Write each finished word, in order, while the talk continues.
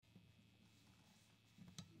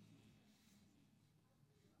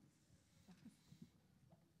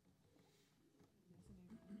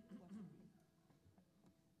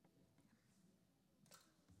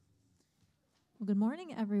Well, good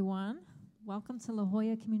morning, everyone. Welcome to La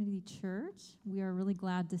Jolla Community Church. We are really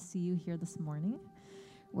glad to see you here this morning.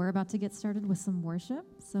 We're about to get started with some worship,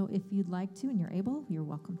 so if you'd like to and you're able, you're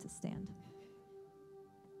welcome to stand.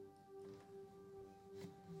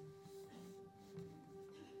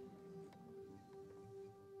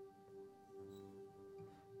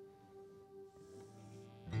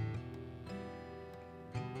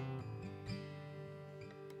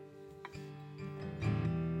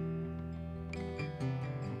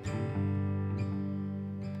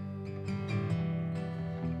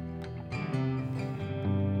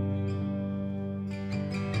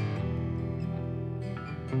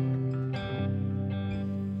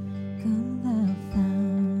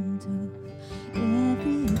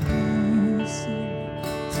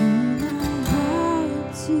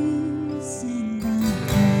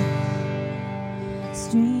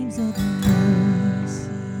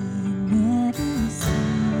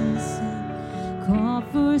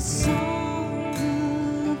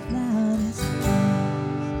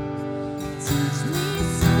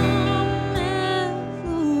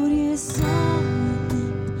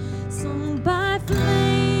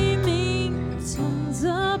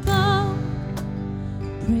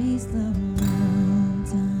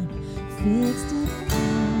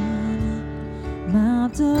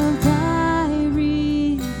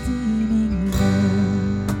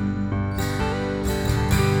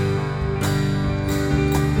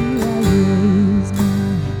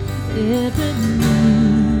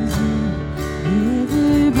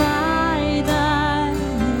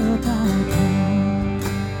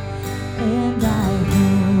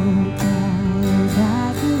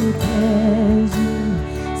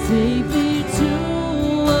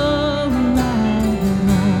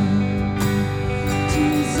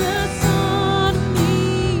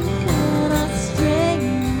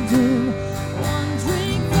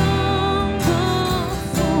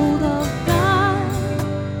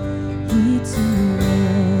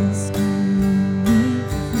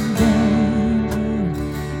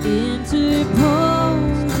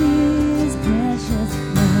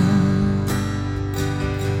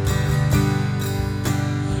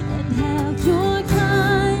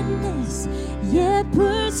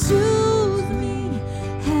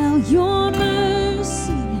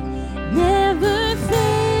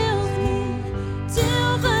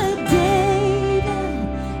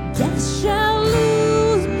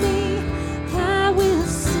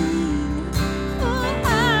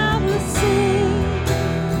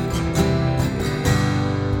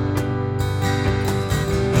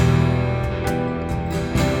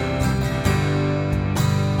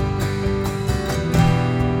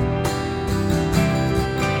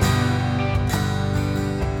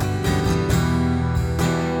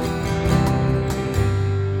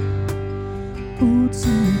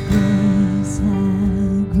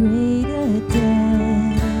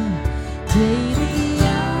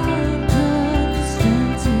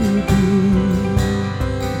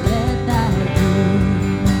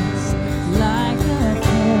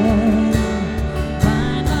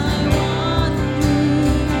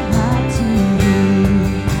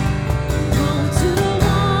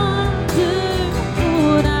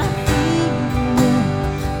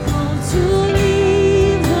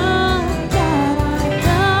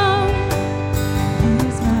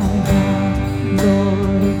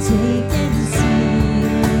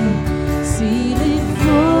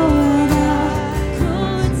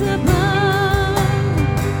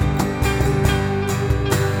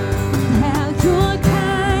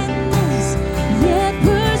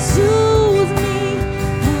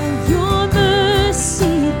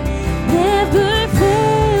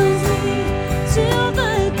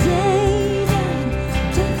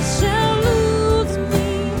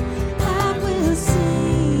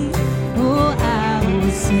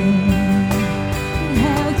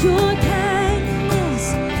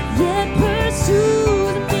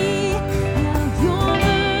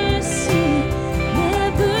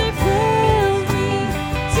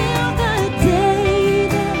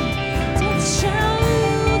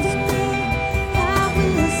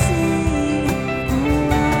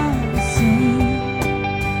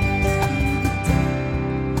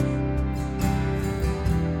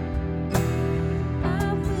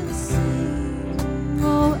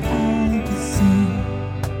 Oh,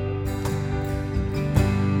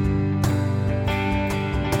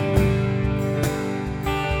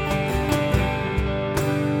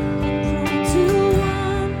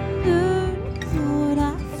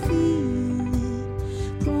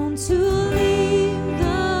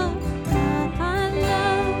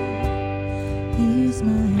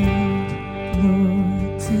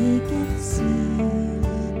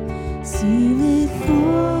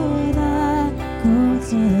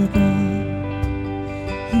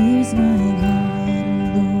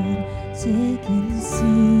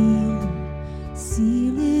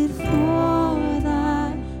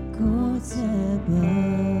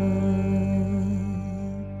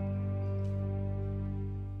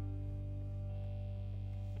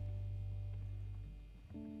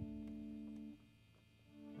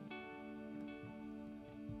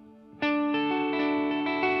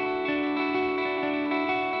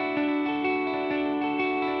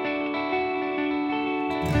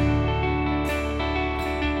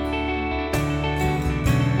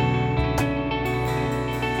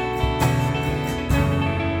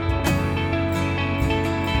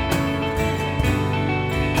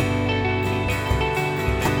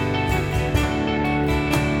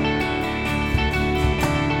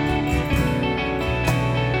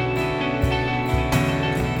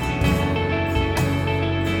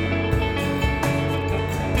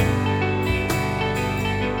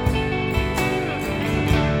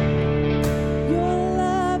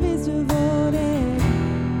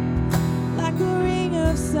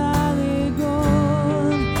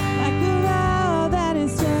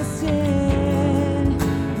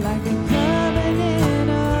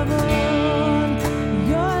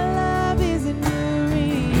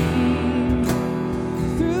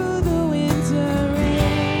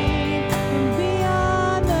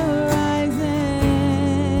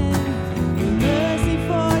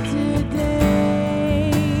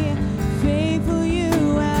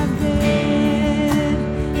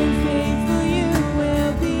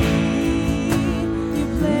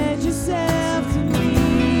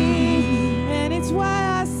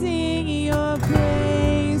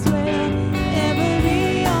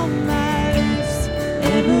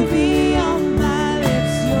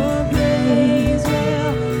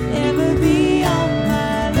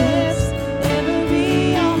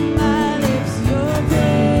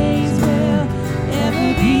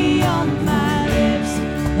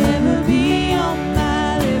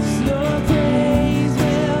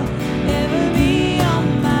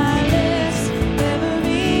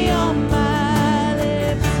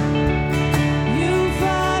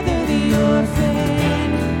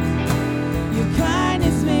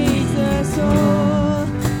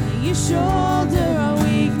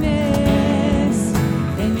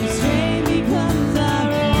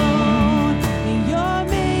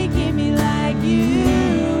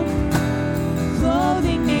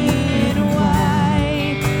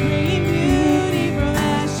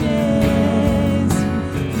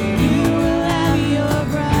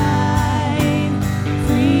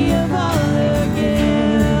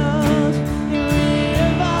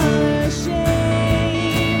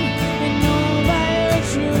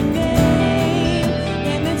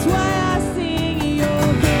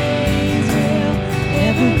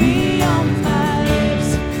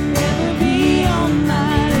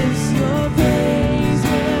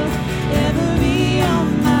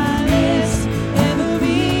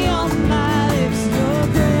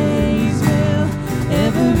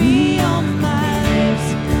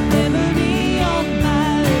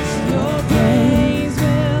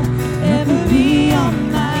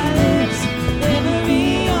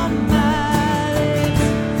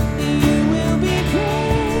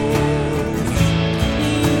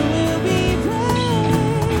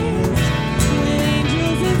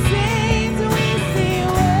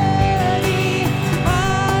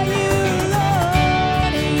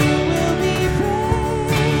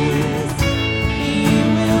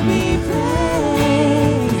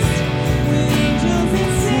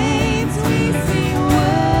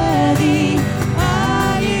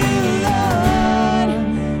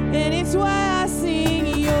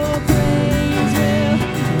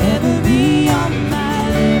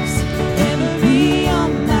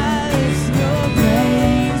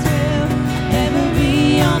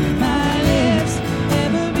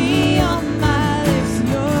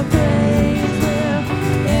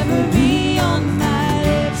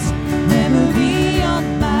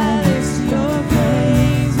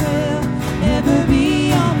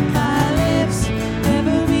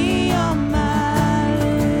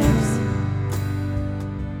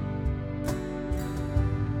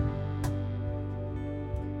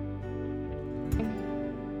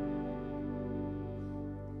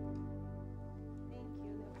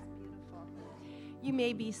 You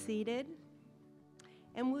may be seated.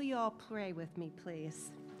 And will you all pray with me,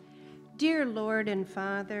 please? Dear Lord and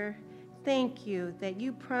Father, thank you that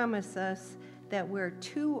you promise us that where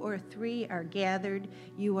 2 or 3 are gathered,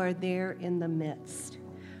 you are there in the midst.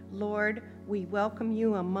 Lord, we welcome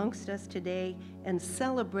you amongst us today and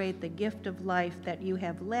celebrate the gift of life that you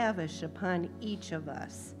have lavished upon each of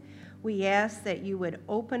us. We ask that you would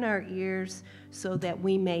open our ears so that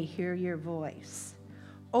we may hear your voice.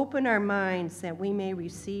 Open our minds that we may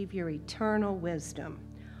receive your eternal wisdom.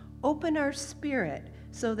 Open our spirit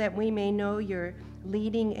so that we may know your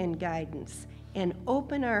leading and guidance. And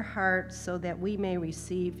open our hearts so that we may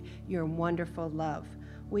receive your wonderful love.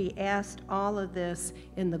 We ask all of this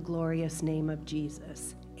in the glorious name of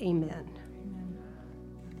Jesus. Amen.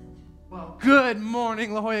 Well, good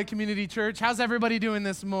morning, La Jolla Community Church. How's everybody doing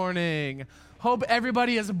this morning? Hope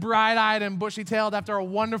everybody is bright-eyed and bushy-tailed after a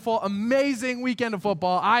wonderful, amazing weekend of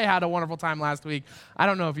football. I had a wonderful time last week. I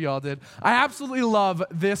don't know if you all did. I absolutely love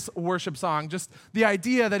this worship song. Just the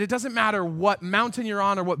idea that it doesn't matter what mountain you're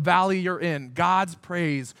on or what valley you're in, God's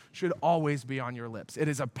praise should always be on your lips. It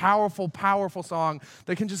is a powerful, powerful song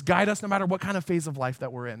that can just guide us no matter what kind of phase of life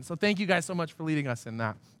that we're in. So thank you guys so much for leading us in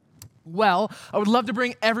that. Well, I would love to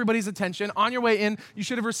bring everybody's attention. On your way in, you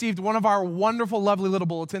should have received one of our wonderful, lovely little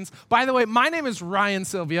bulletins. By the way, my name is Ryan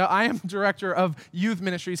Sylvia. I am Director of Youth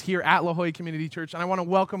Ministries here at La Jolla Community Church, and I want to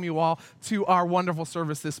welcome you all to our wonderful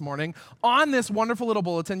service this morning. On this wonderful little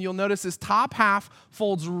bulletin, you'll notice this top half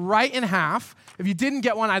folds right in half. If you didn't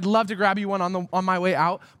get one, I'd love to grab you one on my way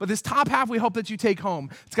out. But this top half, we hope that you take home.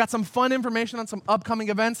 It's got some fun information on some upcoming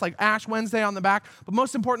events like Ash Wednesday on the back. But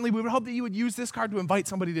most importantly, we would hope that you would use this card to invite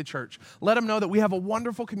somebody to church. Let them know that we have a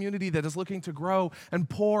wonderful community that is looking to grow and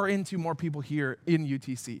pour into more people here in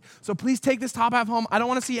UTC. So please take this top half home. I don't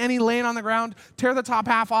want to see any laying on the ground. Tear the top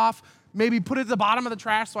half off. Maybe put it at the bottom of the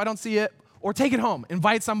trash so I don't see it. Or take it home.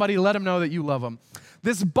 Invite somebody. Let them know that you love them.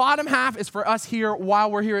 This bottom half is for us here while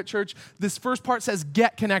we're here at church. This first part says,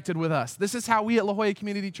 get connected with us. This is how we at La Jolla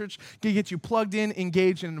Community Church can get you plugged in,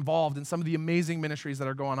 engaged, and involved in some of the amazing ministries that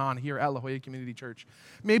are going on here at La Jolla Community Church.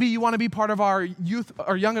 Maybe you want to be part of our youth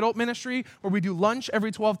or young adult ministry where we do lunch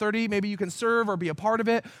every 12:30. Maybe you can serve or be a part of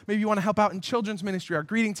it. Maybe you want to help out in children's ministry, our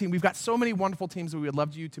greeting team. We've got so many wonderful teams that we would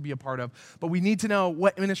love you to be a part of, but we need to know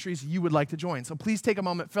what ministries you would like to join. So please take a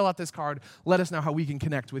moment, fill out this card, let us know how we can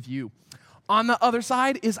connect with you. On the other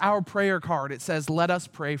side is our prayer card. It says, let us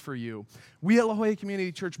pray for you. We at La Jolla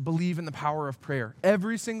Community Church believe in the power of prayer.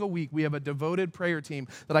 Every single week, we have a devoted prayer team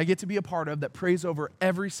that I get to be a part of that prays over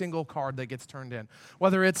every single card that gets turned in.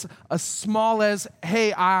 Whether it's as small as,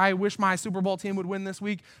 hey, I wish my Super Bowl team would win this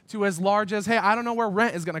week, to as large as, hey, I don't know where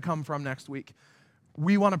rent is going to come from next week.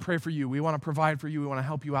 We want to pray for you. We want to provide for you. We want to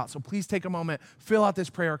help you out. So please take a moment, fill out this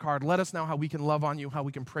prayer card. Let us know how we can love on you, how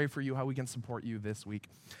we can pray for you, how we can support you this week.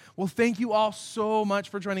 Well, thank you all so much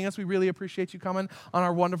for joining us. We really appreciate you coming on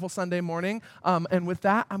our wonderful Sunday morning. And with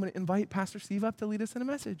that, I'm going to invite Pastor Steve up to lead us in a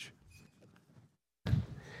message.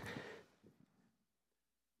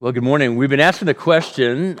 Well, good morning. We've been asking the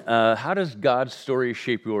question, how does God's story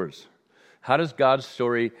shape yours? How does God's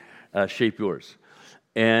story shape yours?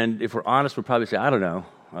 And if we're honest, we'll probably say, I don't know.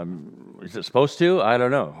 Is it supposed to? I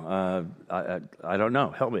don't know. I don't know.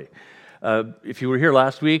 Help me. If you were here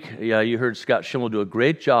last week, you heard Scott Schimmel do a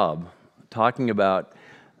great job talking about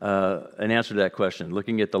an answer to that question,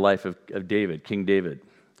 looking at the life of David, King David,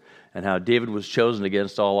 and how David was chosen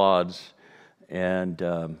against all odds,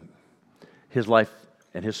 and his life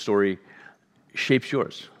and his story shapes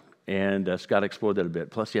yours. And Scott explored that a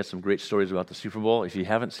bit. Plus, he had some great stories about the Super Bowl. If you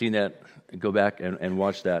haven't seen that, go back and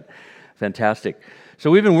watch that. Fantastic. So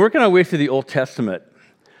we've been working our way through the Old Testament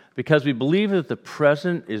because we believe that the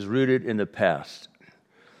present is rooted in the past.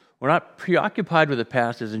 We're not preoccupied with the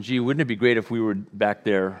past as in, gee, wouldn't it be great if we were back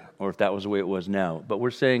there or if that was the way it was now? But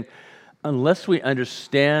we're saying, unless we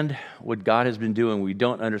understand what God has been doing, we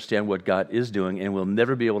don't understand what God is doing, and we'll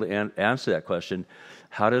never be able to answer that question,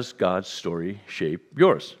 how does God's story shape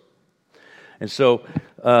yours? And so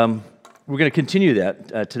we're going to continue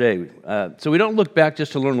that today. So we don't look back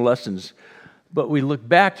just to learn lessons, but we look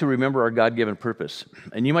back to remember our God-given purpose.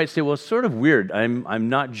 And you might say, well, it's sort of weird. I'm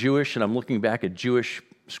not Jewish, and I'm looking back at Jewish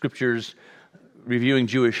scriptures, reviewing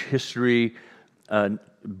Jewish history,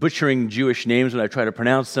 butchering Jewish names when I try to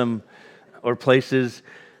pronounce them, or places.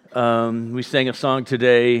 We sang a song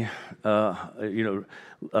today, about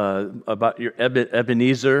your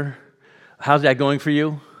Ebenezer. How's that going for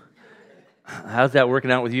you? How's that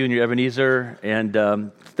working out with you and your Ebenezer?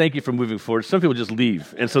 And thank you for moving forward. Some people just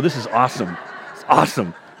leave, and so this is awesome. It's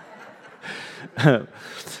awesome.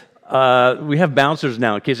 We have bouncers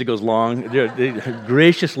now in case it goes long. They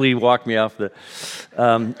graciously walk me off the...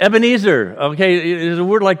 Ebenezer, okay, there's a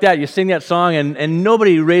word like that. You sing that song, and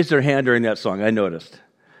nobody raised their hand during that song, I noticed.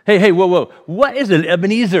 Hey, whoa. What is an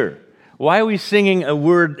Ebenezer? Why are we singing a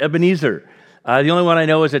word Ebenezer? The only one I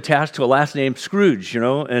know is attached to a last name, Scrooge,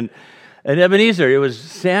 and Ebenezer, it was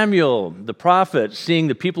Samuel, the prophet, seeing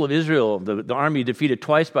the people of Israel, the army defeated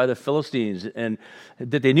twice by the Philistines, and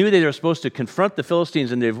that they knew they were supposed to confront the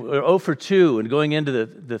Philistines, and they were 0 for 2 and going into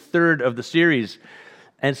the third of the series.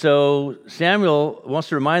 And so Samuel wants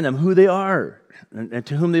to remind them who they are and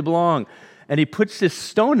to whom they belong. And he puts this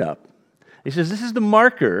stone up. He says, this is the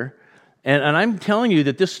marker, and I'm telling you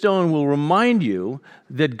that this stone will remind you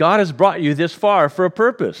that God has brought you this far for a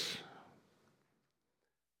purpose.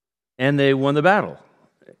 And they won the battle.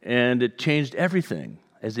 And it changed everything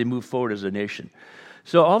as they moved forward as a nation.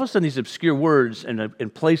 So all of a sudden, these obscure words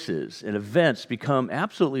and places and events become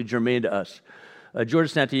absolutely germane to us.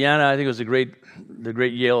 George Santayana, I think it was the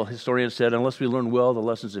great Yale historian, said, unless we learn well the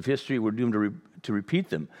lessons of history, we're doomed to repeat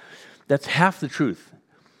them. That's half the truth.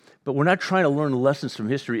 But we're not trying to learn lessons from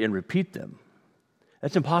history and repeat them.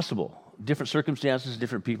 That's impossible. Different circumstances,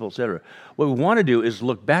 different people, etc. What we want to do is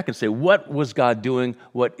look back and say, what was God doing?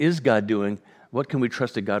 What is God doing? What can we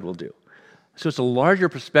trust that God will do? So it's a larger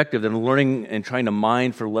perspective than learning and trying to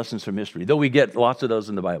mine for lessons from history, though we get lots of those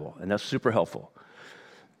in the Bible, and that's super helpful.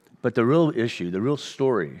 But the real issue, the real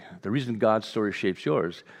story, the reason God's story shapes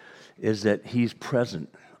yours is that He's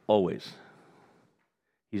present always.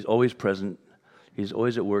 He's always present. He's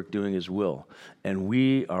always at work doing His will. And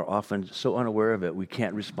we are often so unaware of it, we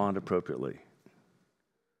can't respond appropriately.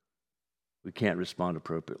 We can't respond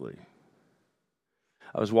appropriately.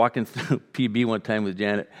 I was walking through PB one time with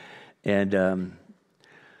Janet, and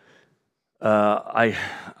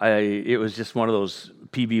it was just one of those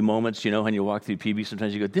PB moments, when you walk through PB,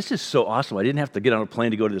 sometimes you go, this is so awesome. I didn't have to get on a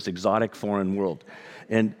plane to go to this exotic foreign world.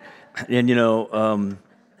 And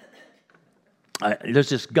there's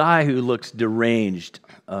this guy who looks deranged.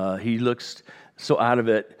 He looks so out of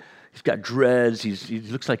it. He's got dreads. He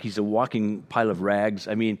looks like he's a walking pile of rags.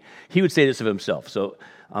 I mean, he would say this of himself. So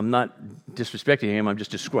I'm not disrespecting him. I'm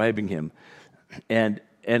just describing him. And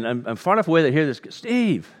I'm far enough away to hear this.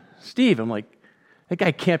 Steve. I'm like, that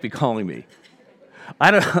guy can't be calling me.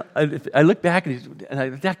 I look back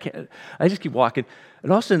and I just keep walking.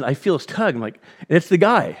 And all of a sudden I feel his tug. I'm like, it's the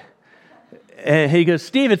guy. And he goes,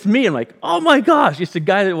 Steve, it's me. I'm like, oh my gosh, it's the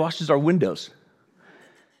guy that washes our windows.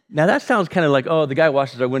 Now that sounds kind of like, oh, the guy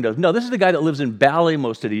washes our windows. No, this is the guy that lives in Bali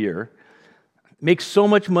most of the year, makes so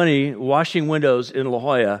much money washing windows in La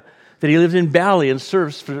Jolla that he lives in Bali and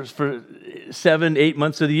serves for 7-8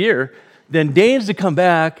 months of the year, then deigns to come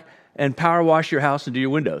back and power wash your house and do your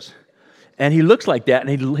windows. And he looks like that,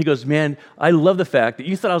 and he goes, man, I love the fact that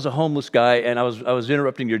you thought I was a homeless guy and I was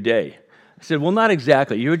interrupting your day. I said, well, not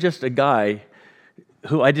exactly. You're just a guy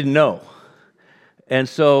who I didn't know. And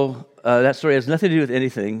so that story has nothing to do with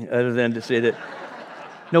anything other than to say that,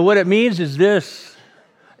 no, what it means is this.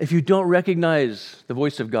 If you don't recognize the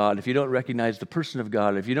voice of God, if you don't recognize the person of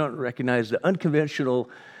God, if you don't recognize the unconventional,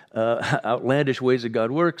 outlandish ways that God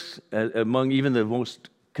works, among even the most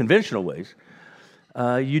conventional ways,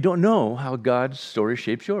 you don't know how God's story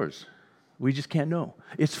shapes yours. We just can't know.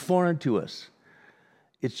 It's foreign to us.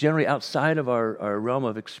 It's generally outside of our realm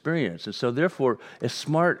of experience. And so therefore, as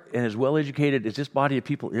smart and as well-educated as this body of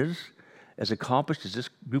people is, as accomplished as this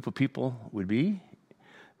group of people would be,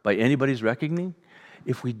 by anybody's reckoning,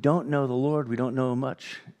 if we don't know the Lord, we don't know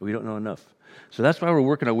much. We don't know enough. So that's why we're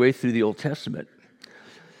working our way through the Old Testament.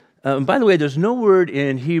 By the way, there's no word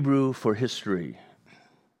in Hebrew for history.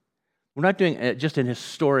 We're not doing just an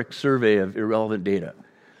historic survey of irrelevant data.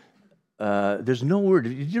 There's no word.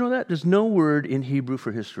 Did you know that? There's no word in Hebrew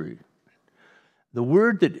for history. The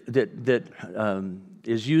word that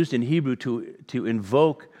is used in Hebrew to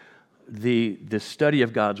invoke the study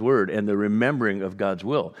of God's word and the remembering of God's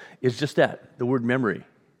will is just that, the word memory.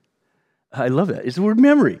 I love that. It's the word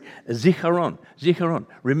memory. Zicharon,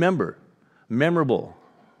 remember, memorable.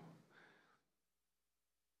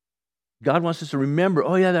 God wants us to remember,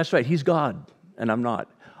 oh yeah, that's right, He's God, and I'm not.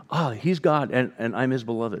 He's God, and I'm His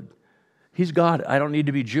beloved. He's God. I don't need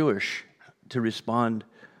to be Jewish to respond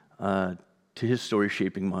to His story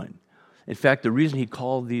shaping mine. In fact, the reason He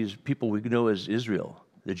called these people we know as Israel,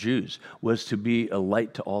 the Jews, was to be a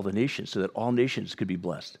light to all the nations so that all nations could be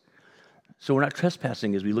blessed. So we're not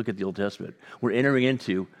trespassing as we look at the Old Testament. We're entering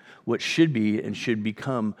into what should be and should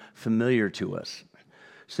become familiar to us.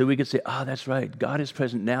 So we could say, that's right. God is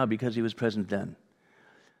present now because He was present then.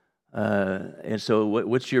 And so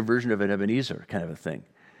what's your version of an Ebenezer kind of a thing?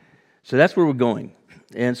 So that's where we're going.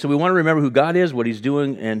 And so we want to remember who God is, what he's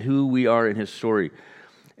doing, and who we are in his story.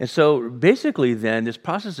 And so basically then, this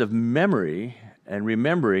process of memory and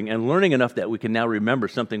remembering and learning enough that we can now remember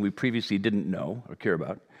something we previously didn't know or care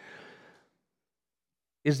about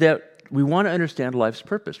is that we want to understand life's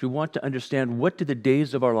purpose. We want to understand, what do the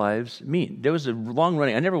days of our lives mean? There was a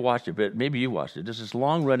long-running, I never watched it, but maybe you watched it. There's this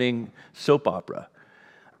long-running soap opera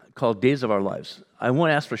called Days of Our Lives. I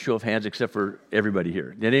won't ask for a show of hands except for everybody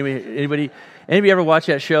here. Did anybody ever watch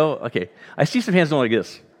that show? Okay. I see some hands going like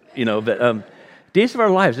this, but Days of Our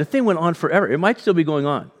Lives, the thing went on forever. It might still be going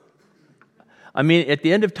on. I mean, at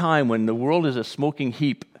the end of time, when the world is a smoking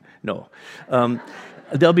heap,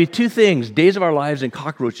 there'll be two things: Days of Our Lives and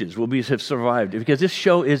cockroaches have survived, because this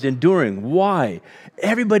show is enduring. Why?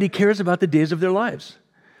 Everybody cares about the days of their lives.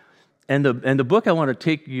 And the book I want to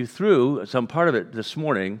take you through, some part of it this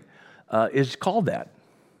morning, is called that.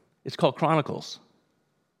 It's called Chronicles.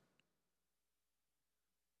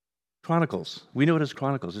 Chronicles. We know it as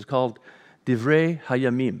Chronicles. It's called Divrei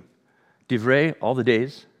Hayamim. Divrei, all the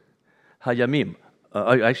days. Hayamim.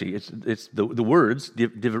 Actually, it's the words.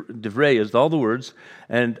 Divrei is all the words,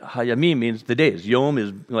 and Hayamim means the days. Yom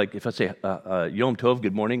is like, if I say Yom Tov,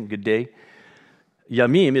 good morning, good day.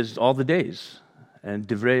 Yamim is all the days. And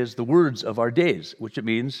Divrei is the words of our days, which it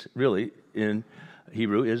means, really, in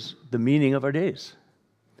Hebrew, is the meaning of our days.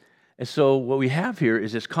 And so what we have here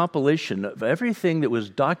is this compilation of everything that was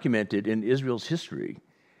documented in Israel's history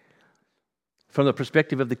from the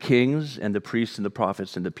perspective of the kings and the priests and the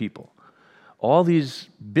prophets and the people. All these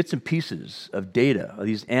bits and pieces of data,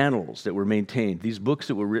 these annals that were maintained, these books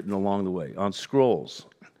that were written along the way, on scrolls,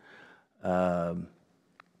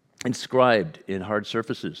 inscribed in hard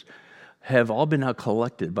surfaces, have all been now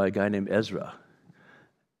collected by a guy named Ezra.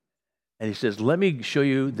 And he says, let me show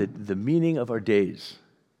you the meaning of our days.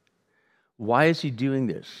 Why is he doing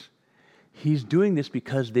this? He's doing this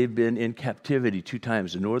because they've been in captivity 2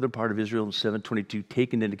 times. The northern part of Israel in 722,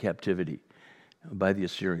 taken into captivity by the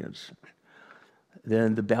Assyrians.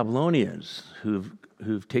 Then the Babylonians,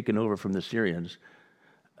 who've taken over from the Syrians,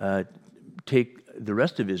 take the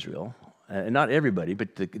rest of Israel, and not everybody,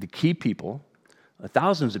 but the key people,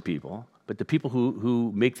 thousands of people, but the people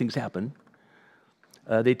who make things happen,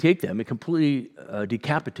 they take them and completely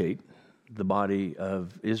decapitate the body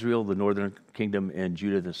of Israel, the northern kingdom, and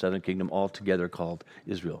Judah, the southern kingdom, all together called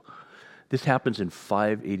Israel. This happens in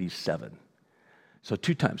 587. So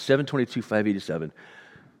 2 times, 722, 587.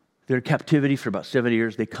 They're in captivity for about 70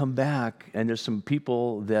 years. They come back, and there's some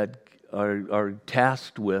people that are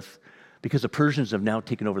tasked with, because the Persians have now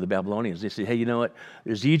taken over the Babylonians. They say, hey, you know what?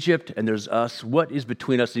 There's Egypt and there's us. What is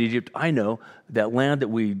between us and Egypt? I know that land that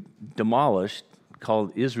we demolished,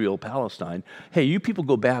 called Israel, Palestine. Hey, you people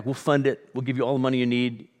go back. We'll fund it. We'll give you all the money you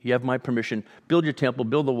need. You have my permission. Build your temple,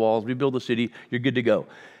 build the walls, rebuild the city. You're good to go.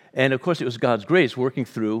 And of course, it was God's grace working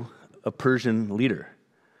through a Persian leader,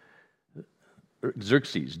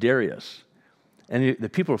 Xerxes, Darius. And the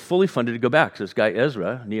people are fully funded to go back. So this guy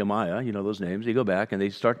Ezra, Nehemiah, you know those names, they go back and they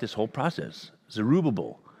start this whole process.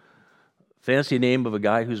 Zerubbabel, fancy name of a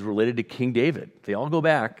guy who's related to King David. They all go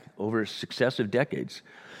back over successive decades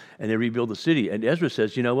and they rebuild the city. And Ezra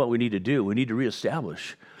says, you know what we need to do? We need to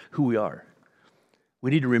reestablish who we are.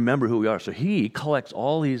 We need to remember who we are. So he collects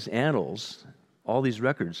all these annals, all these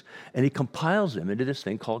records, and he compiles them into this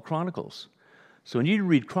thing called Chronicles. So when you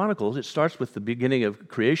read Chronicles, it starts with the beginning of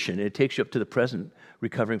creation, and it takes you up to the present,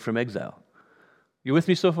 recovering from exile. You with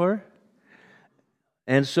me so far?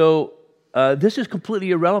 And so this is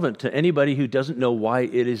completely irrelevant to anybody who doesn't know why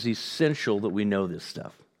it is essential that we know this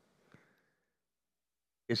stuff.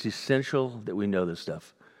 It's essential that we know this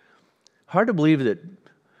stuff. Hard to believe that,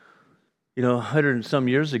 100 and some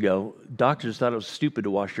years ago, doctors thought it was stupid to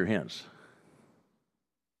wash your hands.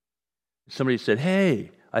 Somebody said, hey,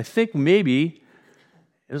 I think maybe...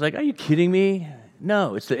 It was like, are you kidding me?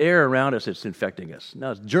 No, it's the air around us that's infecting us.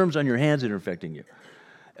 No, it's germs on your hands that are infecting you.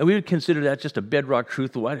 And we would consider that just a bedrock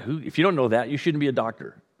truth. If you don't know that, you shouldn't be a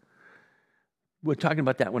doctor. We're talking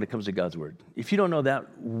about that when it comes to God's word. If you don't know that,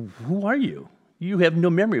 who are you? You have no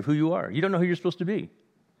memory of who you are. You don't know who you're supposed to be.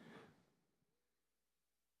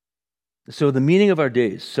 So the meaning of our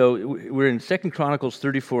days. So we're in 2 Chronicles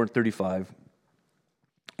 34 and 35.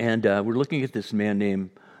 And we're looking at this man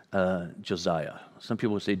named Josiah. Some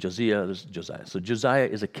people would say Josiah, this is Josiah. So Josiah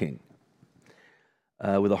is a king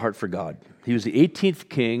with a heart for God. He was the 18th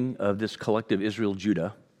king of this collective Israel,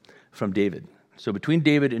 Judah, from David. So between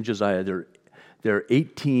David and Josiah, there are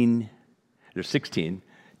 16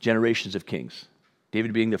 generations of kings.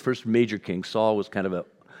 David being the first major king. Saul was kind of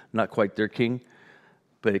not quite their king,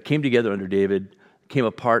 but it came together under David, came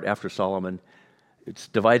apart after Solomon, It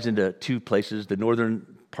divides into two places. The northern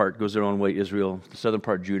part goes their own way, Israel, the southern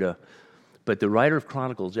part, Judah. But the writer of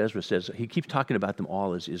Chronicles, Ezra, says he keeps talking about them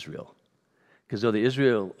all as Israel. Because though the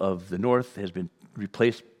Israel of the north has been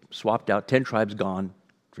replaced, swapped out, 10 tribes gone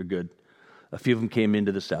for good. A few of them came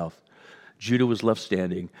into the south. Judah was left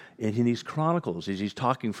standing. And in these Chronicles, as he's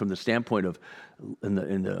talking from the standpoint of in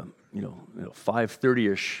the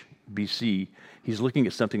 530-ish BC, he's looking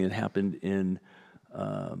at something that happened in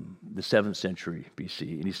the 7th century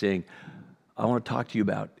BC. And he's saying, I want to talk to you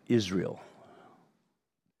about Israel.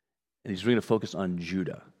 And he's going to focus on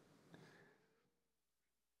Judah.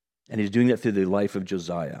 And he's doing that through the life of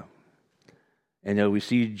Josiah. And we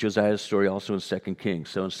see Josiah's story also in 2 Kings.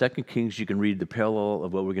 So in 2 Kings, you can read the parallel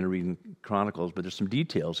of what we're going to read in Chronicles, but there's some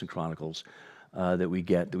details in Chronicles that we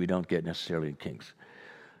don't get necessarily in Kings.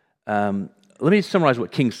 Let me summarize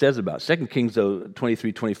what Kings says about. 2 Kings, though,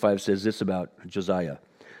 23:25 says this about Josiah.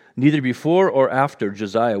 Neither before or after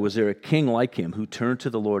Josiah was there a king like him who turned to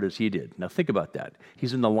the Lord as he did. Now think about that.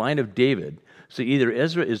 He's in the line of David. So either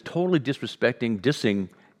Ezra is totally dissing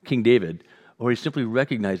King David, or he's simply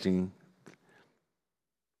recognizing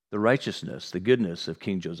the righteousness, the goodness of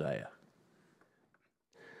King Josiah.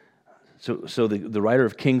 So the writer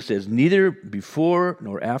of Kings says, neither before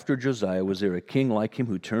nor after Josiah was there a king like him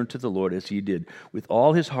who turned to the Lord as he did, with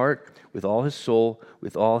all his heart, with all his soul,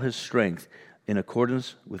 with all his strength, in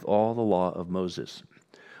accordance with all the law of Moses.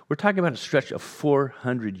 We're talking about a stretch of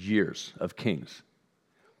 400 years of kings,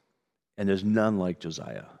 and there's none like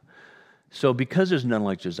Josiah. So because there's none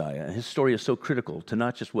like Josiah, and his story is so critical to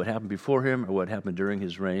not just what happened before him or what happened during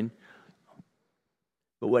his reign,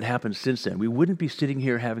 but what happened since then. We wouldn't be sitting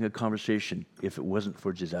here having a conversation if it wasn't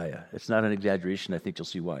for Josiah. It's not an exaggeration. I think you'll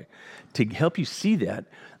see why. To help you see that,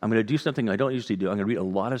 I'm going to do something I don't usually do. I'm going to read a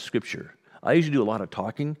lot of Scripture. I usually do a lot of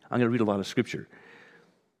talking. I'm going to read a lot of Scripture.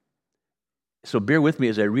 So bear with me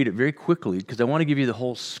as I read it very quickly, because I want to give you the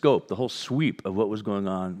whole scope, the whole sweep of what was going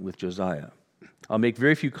on with Josiah. I'll make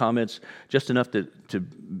very few comments, just enough to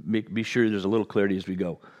be sure there's a little clarity as we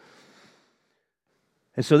go.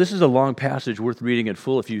 And so this is a long passage worth reading in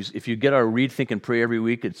full. If you get our Read, Think, and Pray every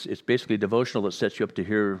week, it's basically a devotional that sets you up to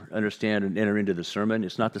hear, understand, and enter into the sermon.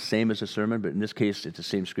 It's not the same as a sermon, but in this case, it's the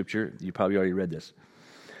same Scripture. You probably already read this.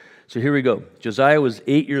 So here we go. Josiah was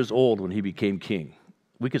 8 years old when he became king.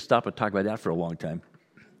 We could stop and talk about that for a long time.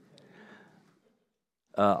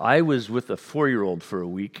 I was with a 4-year-old for a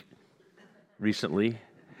week recently.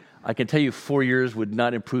 I can tell you 4 years would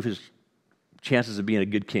not improve his chances of being a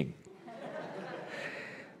good king.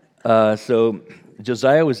 So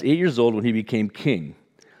Josiah was 8 years old when he became king,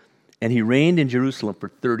 and he reigned in Jerusalem for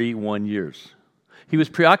 31 years. He was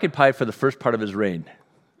preoccupied for the first part of his reign.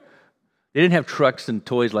 They didn't have trucks and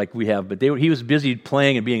toys like we have, but he was busy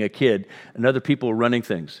playing and being a kid, and other people were running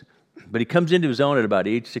things. But he comes into his own at about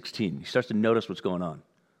age 16. He starts to notice what's going on.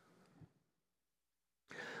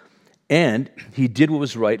 And he did what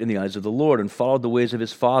was right in the eyes of the Lord and followed the ways of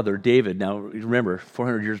his father, David. Now, remember,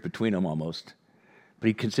 400 years between them almost. But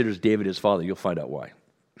he considers David his father. You'll find out why.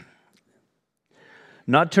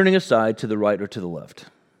 Not turning aside to the right or to the left.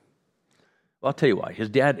 Well, I'll tell you why. His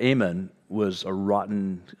dad, Amon, was a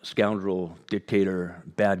rotten scoundrel, dictator,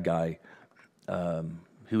 bad guy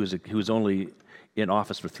who was only in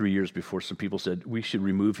office for 3 years before some people said, we should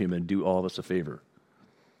remove him and do all of us a favor.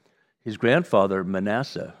 His grandfather,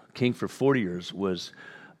 Manasseh, king for 40 years, was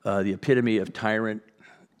the epitome of tyrant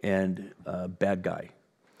and bad guy.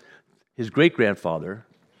 His great-grandfather,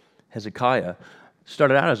 Hezekiah,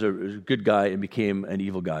 started out as a good guy and became an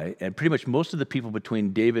evil guy. And pretty much most of the people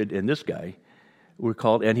between David and this guy were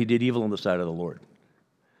called, and he did evil on the side of the Lord.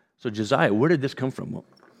 So Josiah, where did this come from? Well,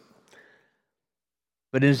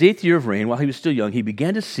 but in his 8th year of reign, while he was still young, he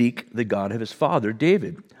began to seek the God of his father,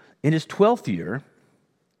 David. In his 12th year,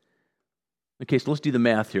 okay, so let's do the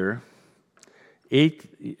math here.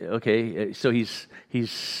 So he's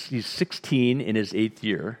 16 in his 8th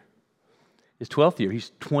year. His 12th year,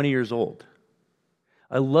 he's 20 years old.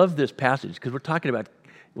 I love this passage because we're talking about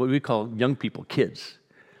what we call young people, kids.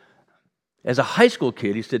 As a high school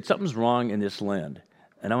kid, he said, something's wrong in this land,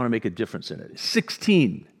 and I want to make a difference in it.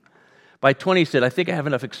 16. By 20, he said, I think I have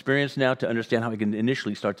enough experience now to understand how I can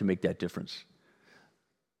initially start to make that difference.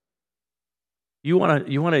 You want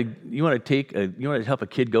to help a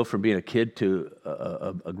kid go from being a kid to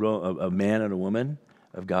a man and a woman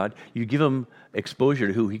of God? You give them exposure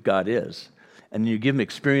to who God is, and you give them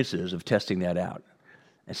experiences of testing that out.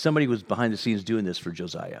 And somebody was behind the scenes doing this for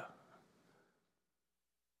Josiah.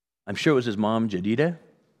 I'm sure it was his mom, Jedida.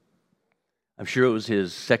 I'm sure it was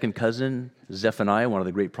his second cousin, Zephaniah, one of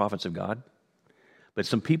the great prophets of God. But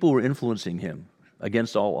some people were influencing him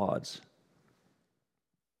against all odds.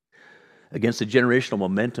 against the generational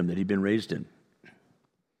momentum that he'd been raised in.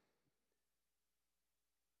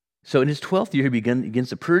 So in his 12th year, he begins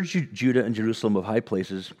to purge Judah and Jerusalem of high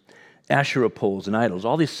places, Asherah poles and idols,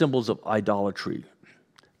 all these symbols of idolatry,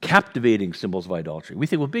 captivating symbols of idolatry. We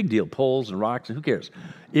think, well, big deal, poles and rocks, and who cares?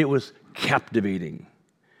 It was captivating.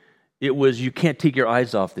 It was, you can't take your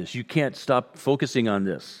eyes off this. You can't stop focusing on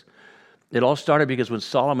this. It all started because when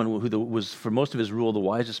Solomon, who was for most of his rule the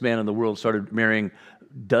wisest man in the world, started marrying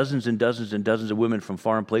dozens and dozens and dozens of women from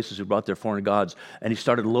foreign places who brought their foreign gods, and he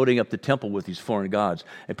started loading up the temple with these foreign gods.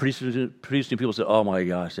 And pretty soon people said, oh my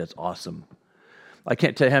gosh, that's awesome. I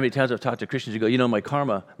can't tell you how many times I've talked to Christians who go, my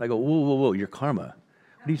karma. And I go, whoa, your karma?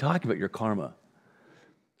 What are you talking about, your karma?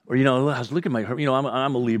 Or, I was looking at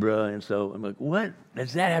I'm a Libra, and so I'm like, what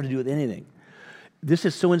does that have to do with anything? This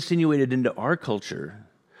is so insinuated into our culture.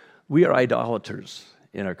 We are idolaters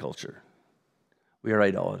in our culture. We are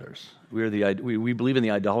idolaters. We believe in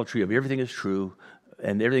the idolatry of everything is true,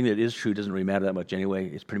 and everything that is true doesn't really matter that much anyway.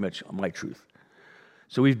 It's pretty much my truth.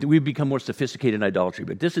 So we've become more sophisticated in idolatry,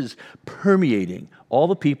 but this is permeating all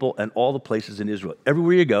the people and all the places in Israel.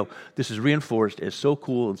 Everywhere you go, this is reinforced as so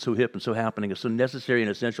cool and so hip and so happening and so necessary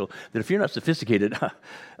and essential that if you're not sophisticated,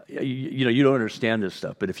 you don't understand this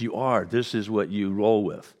stuff. But if you are, this is what you roll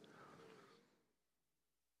with.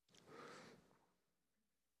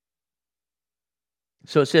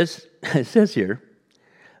 So it says here,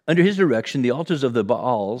 under his direction, the altars of the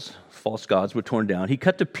Baals, false gods, were torn down. He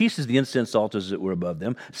cut to pieces the incense altars that were above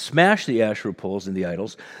them, smashed the Asherah poles and the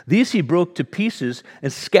idols. These he broke to pieces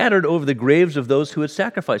and scattered over the graves of those who had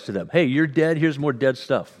sacrificed to them. Hey, you're dead, here's more dead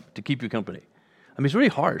stuff to keep you company. I mean, it's really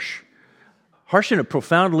harsh. Harsh in a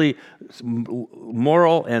profoundly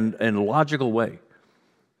moral and logical way.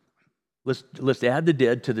 Let's add the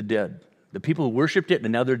dead to the dead. The people who worshipped it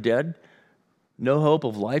and now they're dead. No hope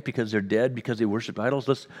of life because they're dead, because they worship idols.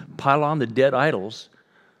 Let's pile on the dead idols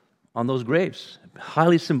on those graves.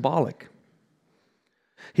 Highly symbolic.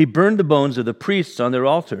 He burned the bones of the priests on their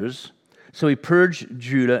altars, so he purged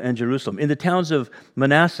Judah and Jerusalem. In the towns of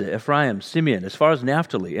Manasseh, Ephraim, Simeon, as far as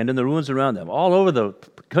Naphtali, and in the ruins around them, all over the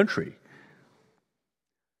country.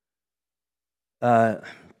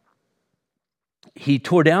 He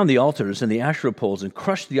tore down the altars and the Asherah poles and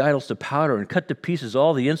crushed the idols to powder and cut to pieces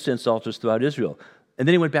all the incense altars throughout Israel. And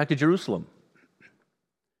then he went back to Jerusalem.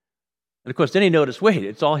 And of course, then he noticed, wait,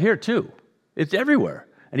 it's all here too. It's everywhere.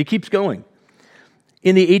 And he keeps going.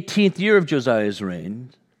 In the 18th year of Josiah's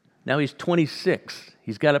reign, now he's 26.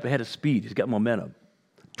 He's got up ahead of speed. He's got momentum.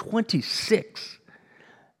 26.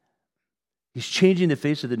 He's changing the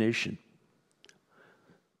face of the nation.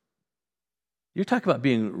 You're talking about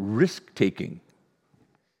being risk-taking.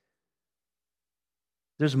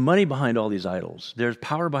 There's money behind all these idols. There's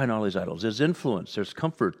power behind all these idols. There's influence. There's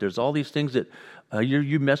comfort. There's all these things that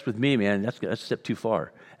you mess with me, man. That's a step too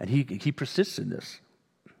far. And he persists in this.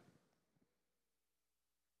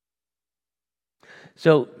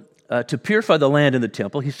 So to purify the land in the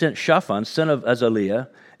temple, he sent Shaphan, son of Azaliah,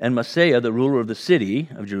 and Maaseiah, the ruler of the city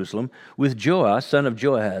of Jerusalem, with Joah, son of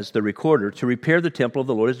Joahaz, the recorder, to repair the temple of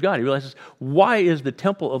the Lord his God. He realizes, why is the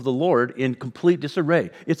temple of the Lord in complete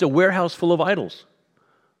disarray? It's a warehouse full of idols.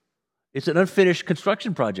 It's an unfinished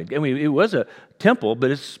construction project. I mean, it was a temple,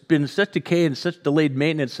 but it's been such decay and such delayed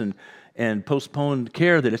maintenance and postponed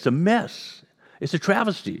care that it's a mess. It's a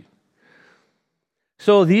travesty.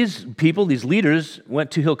 So these people, these leaders,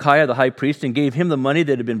 went to Hilkiah the high priest and gave him the money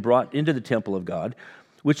that had been brought into the temple of God,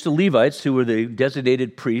 which the Levites, who were the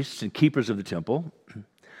designated priests and keepers of the temple,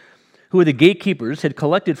 who were the gatekeepers, had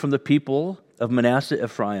collected from the people of Manasseh,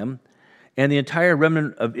 Ephraim, and the entire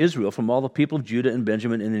remnant of Israel from all the people of Judah and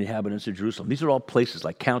Benjamin and the inhabitants of Jerusalem. These are all places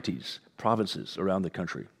like counties, provinces around the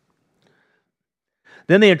country.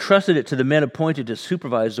 Then they entrusted it to the men appointed to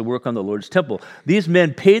supervise the work on the Lord's temple. These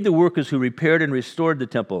men paid the workers who repaired and restored the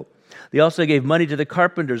temple. They also gave money to the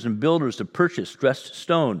carpenters and builders to purchase dressed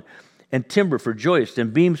stone and timber for joists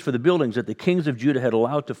and beams for the buildings that the kings of Judah had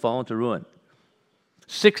allowed to fall into ruin.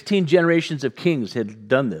 16 generations of kings had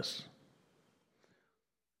done this.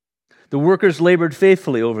 The workers labored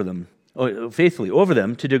faithfully over them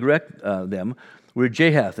to direct them were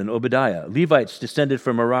Jahath and Obadiah. Levites descended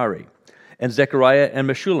from Merari, and Zechariah and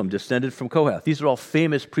Meshullam descended from Kohath. These are all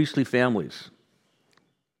famous priestly families,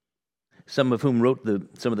 some of whom wrote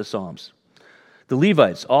some of the Psalms. The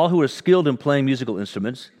Levites, all who were skilled in playing musical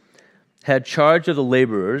instruments, had charge of the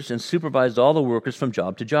laborers and supervised all the workers from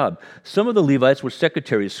job to job. Some of the Levites were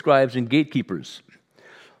secretaries, scribes, and gatekeepers.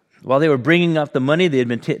 While they were bringing up the money that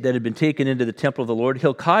had been taken into the temple of the Lord,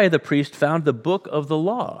 Hilkiah the priest found the book of the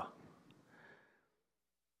law.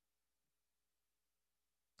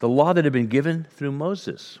 The law that had been given through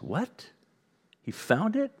Moses. What? He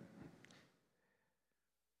found it?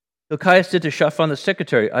 Hilkiah said to Shaphan the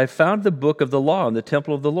secretary, I found the book of the law in the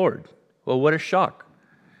temple of the Lord. Well, what a shock.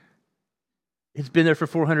 It's been there for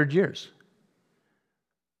 400 years.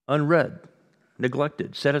 Unread,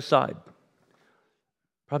 neglected, set aside.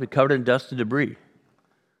 Probably covered in dust and debris.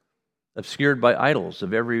 Obscured by idols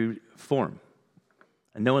of every form.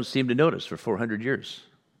 And no one seemed to notice for 400 years.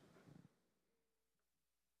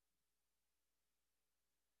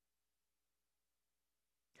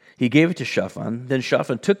 He gave it to Shaphan. Then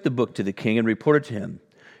Shaphan took the book to the king and reported to him,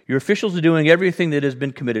 Your officials are doing everything that has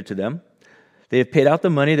been committed to them. They have paid out the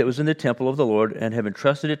money that was in the temple of the Lord and have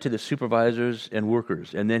entrusted it to the supervisors and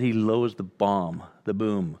workers. And then he lowers the bomb, the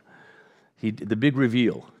boom. The big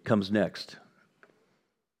reveal comes next.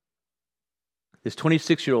 This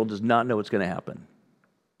 26-year-old does not know what's going to happen.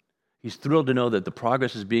 He's thrilled to know that the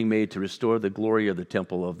progress is being made to restore the glory of the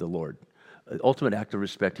temple of the Lord. An ultimate act of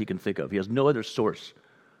respect he can think of. He has no other source.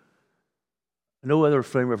 No other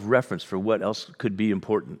frame of reference for what else could be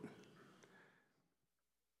important.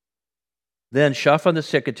 Then Shaphan the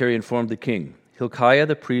secretary informed the king, Hilkiah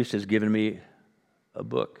the priest has given me a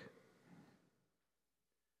book.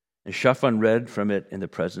 And Shaphan read from it in the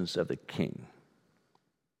presence of the king.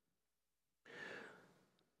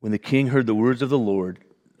 When the king heard the words of the Lord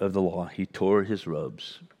of the law, he tore his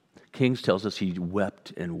robes. Kings tells us he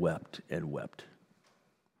wept and wept and wept.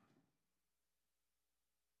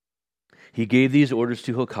 He gave these orders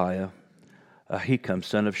to Hilkiah, Ahikam,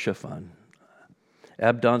 son of Shaphan,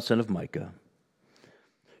 Abdon, son of Micah,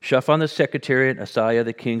 Shaphan the secretary, and Asaiah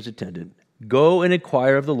the king's attendant. Go and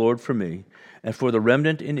inquire of the Lord for me, and for the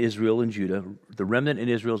remnant in Israel and Judah. The remnant in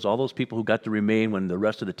Israel is all those people who got to remain when the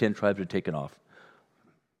rest of the 10 tribes were taken off.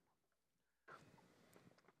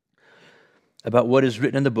 About what is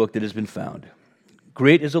written in the book that has been found.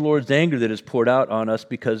 Great is the Lord's anger that is poured out on us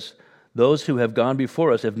because those who have gone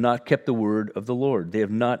before us have not kept the word of the Lord. They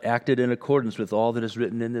have not acted in accordance with all that is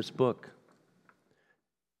written in this book.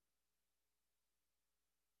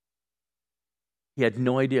 He had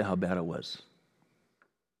no idea how bad it was.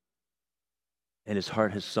 And his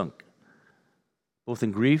heart has sunk, both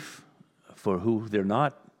in grief for who they're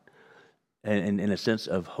not and in a sense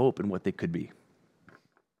of hope in what they could be.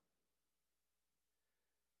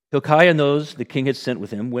 Hilkiah and those the king had sent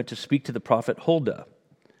with him went to speak to the prophet Huldah,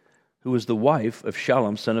 who was the wife of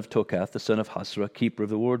Shallum, son of Tokath, the son of Hasrah, keeper of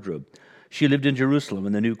the wardrobe. She lived in Jerusalem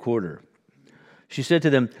in the new quarter. She said to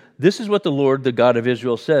them, This is what the Lord, the God of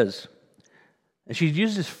Israel, says. And she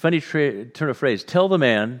used this funny turn of phrase, tell the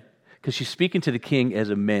man, because she's speaking to the king as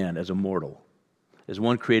a man, as a mortal, as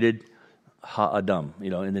one created Ha-Adam,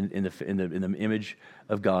 in the image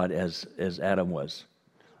of God as Adam was,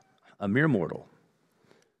 a mere mortal.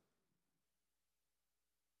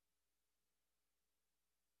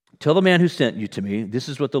 Tell the man who sent you to me, this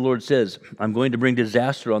is what the Lord says. I'm going to bring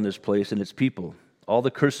disaster on this place and its people. All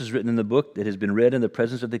the curses written in the book that has been read in the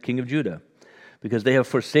presence of the king of Judah. Because they have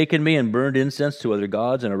forsaken me and burned incense to other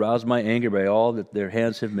gods and aroused my anger by all that their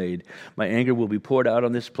hands have made. My anger will be poured out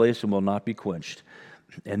on this place and will not be quenched.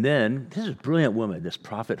 And then, this is a brilliant woman, this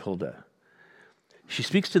prophet Huldah. She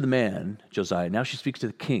speaks to the man, Josiah. Now she speaks to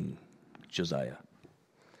the king, Josiah.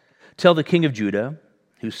 Tell the king of Judah,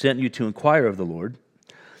 who sent you to inquire of the Lord,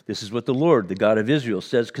 this is what the Lord, the God of Israel,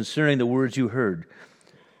 says concerning the words you heard.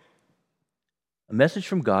 A message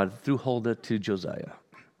from God through Huldah to Josiah.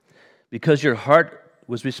 Because your heart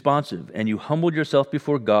was responsive, and you humbled yourself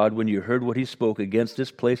before God when you heard what he spoke against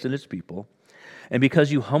this place and its people, and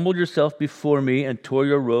because you humbled yourself before me and tore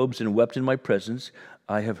your robes and wept in my presence,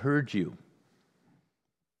 I have heard you,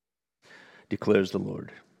 declares the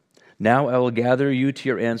Lord. Now I will gather you to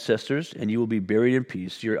your ancestors, and you will be buried in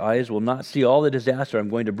peace. Your eyes will not see all the disaster I'm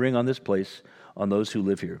going to bring on this place, on those who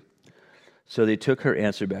live here. So they took her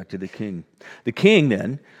answer back to the king. The king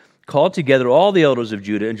then called together all the elders of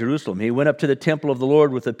Judah and Jerusalem. He went up to the temple of the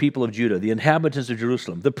Lord with the people of Judah, the inhabitants of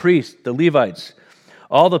Jerusalem, the priests, the Levites,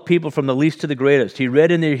 all the people from the least to the greatest. He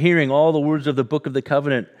read in their hearing all the words of the book of the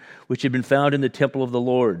covenant, which had been found in the temple of the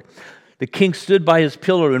Lord. The king stood by his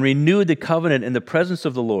pillar and renewed the covenant in the presence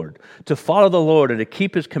of the Lord, to follow the Lord and to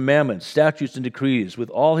keep his commandments, statutes, and decrees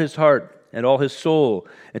with all his heart and all his soul,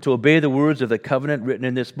 and to obey the words of the covenant written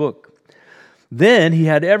in this book. Then he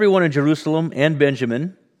had everyone in Jerusalem and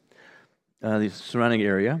Benjamin, the surrounding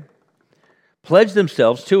area, pledge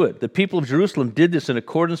themselves to it. The people of Jerusalem did this in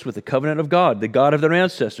accordance with the covenant of God, the God of their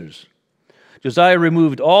ancestors. Josiah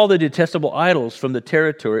removed all the detestable idols from the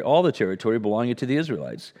territory, all the territory belonging to the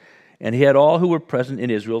Israelites. And he had all who were present in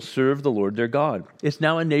Israel serve the Lord their God. It's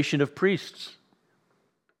now a nation of priests.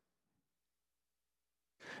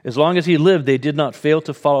 As long as he lived, they did not fail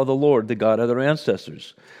to follow the Lord, the God of their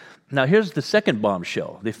ancestors. Now, here's the second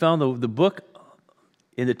bombshell. They found the book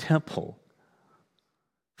in the temple,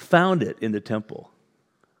 found it in the temple,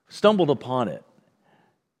 stumbled upon it,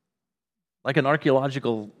 like an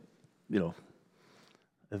archaeological,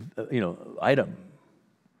 item.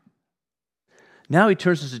 Now he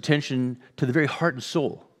turns his attention to the very heart and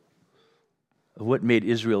soul of what made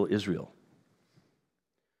Israel, Israel.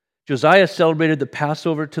 Josiah celebrated the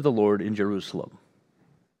Passover to the Lord in Jerusalem.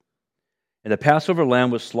 And the Passover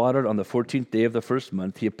lamb was slaughtered on the 14th day of the first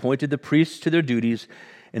month. He appointed the priests to their duties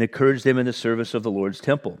and encouraged them in the service of the Lord's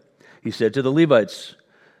temple. He said to the Levites,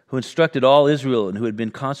 who instructed all Israel and who had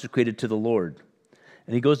been consecrated to the Lord.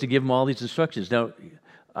 And he goes to give them all these instructions. Now,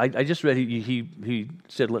 I just read, he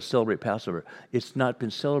said, let's celebrate Passover. It's not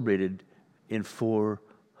been celebrated in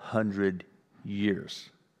 400 years.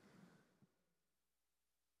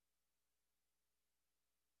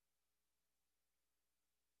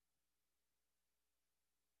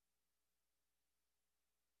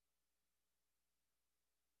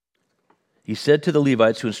 He said to the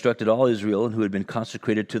Levites who instructed all Israel and who had been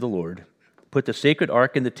consecrated to the Lord, put the sacred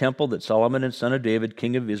ark in the temple that Solomon and son of David,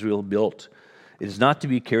 king of Israel, built. It is not to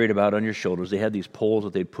be carried about on your shoulders. They had these poles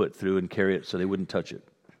that they'd put through and carry it so they wouldn't touch it.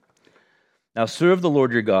 Now serve the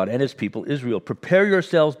Lord your God and his people, Israel. Prepare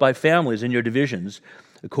yourselves by families in your divisions,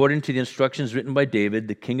 according to the instructions written by David,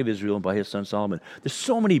 the king of Israel, and by his son Solomon. There's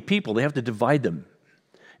so many people, they have to divide them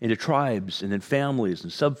into tribes and then families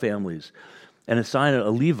and subfamilies and assign a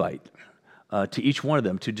Levite to each one of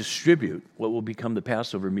them to distribute what will become the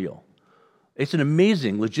Passover meal. It's an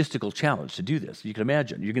amazing logistical challenge to do this. You can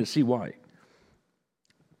imagine. You're going to see why.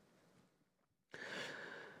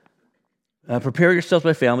 Prepare yourselves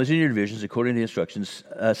by families in your divisions according to the instructions.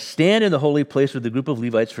 Stand in the holy place with a group of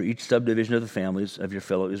Levites for each subdivision of the families of your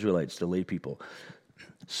fellow Israelites, the lay people.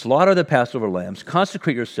 Slaughter the Passover lambs,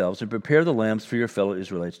 consecrate yourselves, and prepare the lambs for your fellow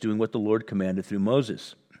Israelites, doing what the Lord commanded through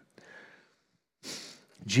Moses.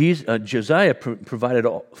 Josiah provided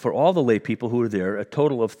for all the lay people who were there a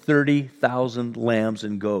total of 30,000 lambs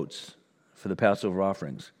and goats for the Passover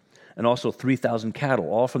offerings, and also 3,000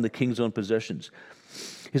 cattle, all from the king's own possessions.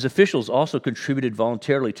 His officials also contributed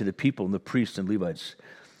voluntarily to the people and the priests and Levites.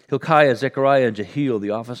 Hilkiah, Zechariah, and Jehiel,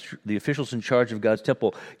 the officials in charge of God's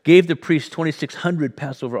temple, gave the priests 2,600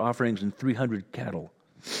 Passover offerings and 300 cattle.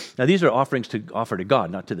 Now, these are offerings to offer to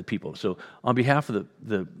God, not to the people. So on behalf of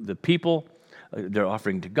the people, they're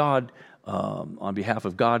offering to God. On behalf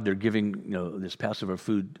of God, they're giving this Passover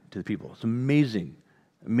food to the people. It's amazing,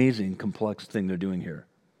 amazing, complex thing they're doing here.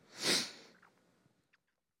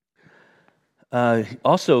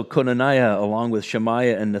 Also, Conaniah, along with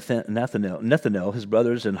Shemaiah and Nethanel, his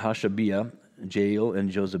brothers, and Hashabiah, Jael, and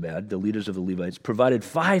Jozabad, the leaders of the Levites, provided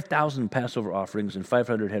 5,000 Passover offerings and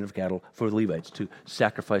 500 head of cattle for the Levites to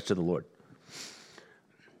sacrifice to the Lord.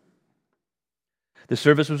 The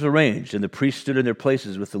service was arranged, and the priests stood in their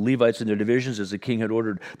places with the Levites in their divisions as the king had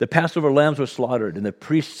ordered. The Passover lambs were slaughtered, and the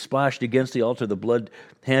priests splashed against the altar the blood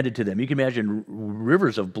handed to them. You can imagine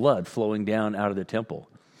rivers of blood flowing down out of the temple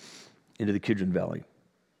into the Kidron Valley.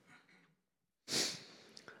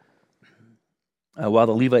 While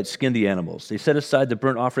the Levites skinned the animals, they set aside the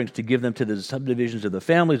burnt offerings to give them to the subdivisions of the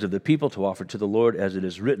families of the people to offer to the Lord, as it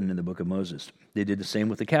is written in the book of Moses. They did the same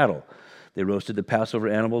with the cattle. They roasted the Passover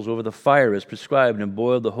animals over the fire as prescribed and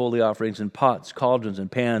boiled the holy offerings in pots, cauldrons,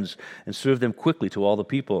 and pans and served them quickly to all the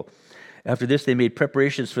people. After this, they made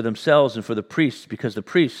preparations for themselves and for the priests, because the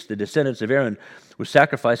priests, the descendants of Aaron, were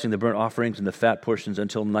sacrificing the burnt offerings and the fat portions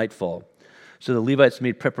until nightfall. So the Levites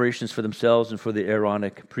made preparations for themselves and for the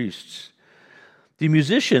Aaronic priests. The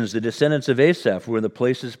musicians, the descendants of Asaph, were in the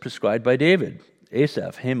places prescribed by David: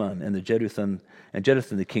 Asaph, Heman, and Jeduthun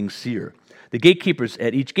the king's seer. The gatekeepers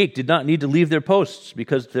at each gate did not need to leave their posts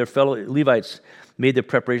because their fellow Levites made the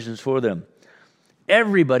preparations for them.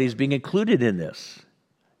 Everybody's being included in this.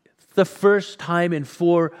 The first time in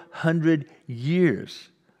 400 years.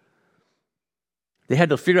 They had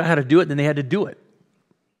to figure out how to do it, and then they had to do it.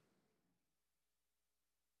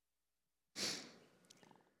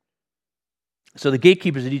 So the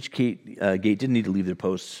gatekeepers at each gate didn't need to leave their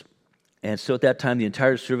posts. And so at that time, the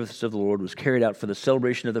entire service of the Lord was carried out for the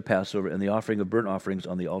celebration of the Passover and the offering of burnt offerings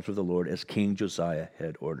on the altar of the Lord, as King Josiah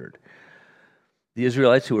had ordered. The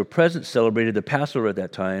Israelites who were present celebrated the Passover at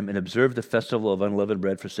that time and observed the festival of unleavened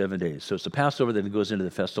bread for 7 days. So it's the Passover, then it goes into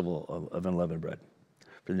the festival of unleavened bread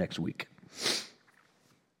for the next week.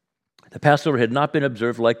 The Passover had not been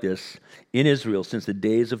observed like this in Israel since the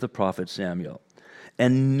days of the prophet Samuel.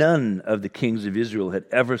 And none of the kings of Israel had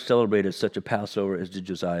ever celebrated such a Passover as did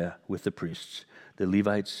Josiah with the priests, the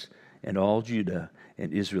Levites, and all Judah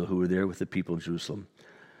and Israel who were there with the people of Jerusalem.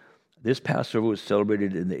 This Passover was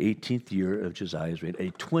celebrated in the 18th year of Josiah's reign. A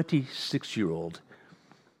 26-year-old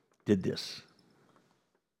did this.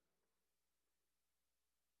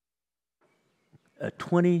 A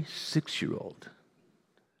 26-year-old.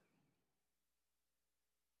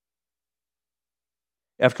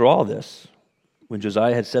 After all this, when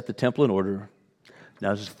Josiah had set the temple in order,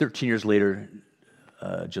 now this is 13 years later,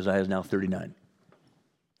 Josiah is now 39.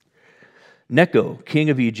 Necho, king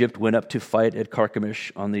of Egypt, went up to fight at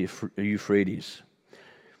Carchemish on the Euphrates,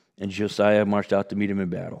 and Josiah marched out to meet him in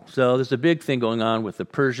battle. So there's a big thing going on with the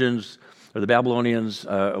Persians, or the Babylonians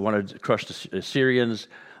wanted to crush the Assyrians.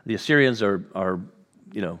 The Assyrians are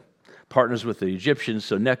partners with the Egyptians.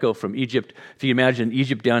 So Necho from Egypt, if you imagine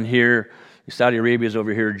Egypt down here, Saudi Arabia is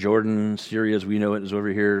over here, Jordan, Syria as we know it is over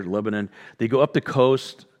here, Lebanon. They go up the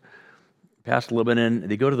coast, past Lebanon,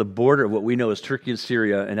 they go to the border of what we know as Turkey and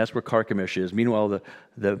Syria, and that's where Carchemish is. Meanwhile,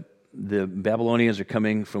 the Babylonians are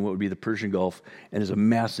coming from what would be the Persian Gulf, and there's a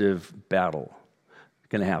massive battle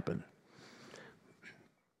going to happen.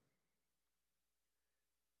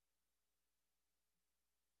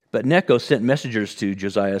 But Necho sent messengers to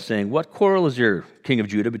Josiah saying, "What quarrel is there, king of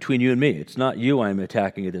Judah, between you and me? It's not you I am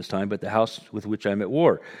attacking at this time, but the house with which I am at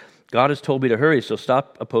war. God has told me to hurry, so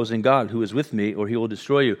stop opposing God, who is with me, or he will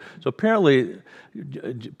destroy you." So apparently,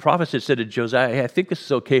 prophets had said to Josiah, "Hey, I think this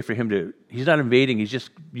is okay for him to." He's not invading; he's just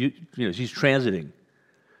he's transiting.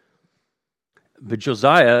 But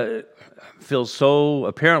Josiah feels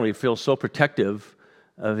so protective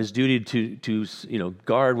of his duty to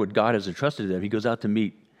guard what God has entrusted to them. He goes out to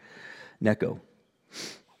meet Necho.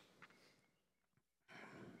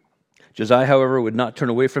 Josiah, however, would not turn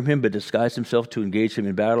away from him, but disguised himself to engage him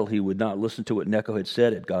in battle. He would not listen to what Necho had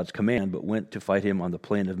said at God's command, but went to fight him on the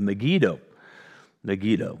plain of Megiddo,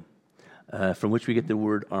 from which we get the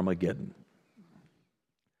word Armageddon.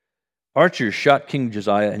 Archers shot King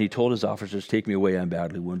Josiah, and he told his officers, "Take me away, I'm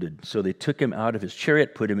badly wounded." So they took him out of his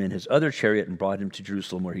chariot, put him in his other chariot, and brought him to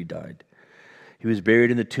Jerusalem, where he died. He was buried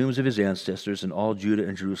in the tombs of his ancestors, and all Judah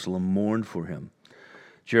and Jerusalem mourned for him.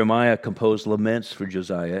 Jeremiah composed laments for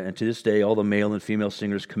Josiah, and to this day all the male and female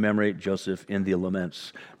singers commemorate Joseph in the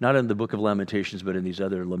laments, not in the book of Lamentations, but in these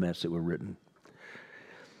other laments that were written.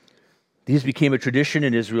 These became a tradition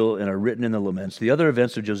in Israel and are written in the laments. The other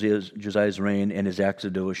events of Josiah's reign and his acts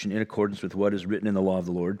of devotion in accordance with what is written in the law of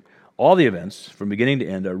the Lord, all the events from beginning to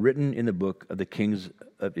end are written in the book of the kings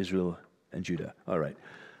of Israel and Judah. All right.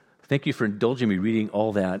 Thank you for indulging me reading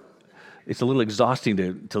all that. It's a little exhausting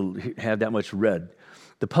to have that much read.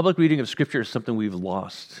 The public reading of Scripture is something we've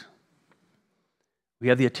lost. We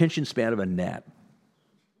have the attention span of a gnat.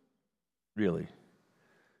 Really.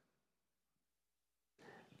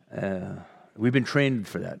 We've been trained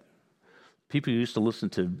for that. People used to listen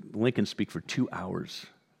to Lincoln speak for 2 hours.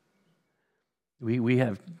 We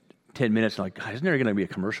have 10 minutes, like, God, isn't there going to be a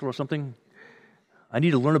commercial or something? I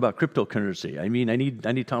need to learn about cryptocurrency. I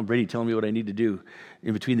need Tom Brady telling me what I need to do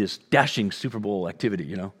in between this dashing Super Bowl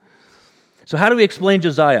activity, So how do we explain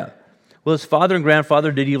Josiah? Well, his father and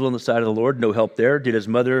grandfather did evil on the side of the Lord, no help there. Did his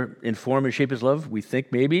mother inform and shape his love? We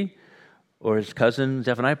think maybe. Or his cousin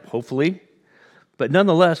Zephaniah, hopefully. But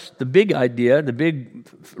nonetheless, the big idea, the big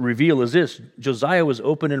reveal is this. Josiah was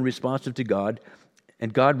open and responsive to God,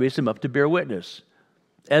 and God raised him up to bear witness.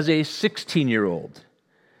 As a 16-year-old,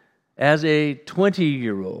 as a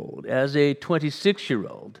 20-year-old, as a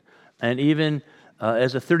 26-year-old, and even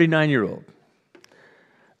as a 39-year-old.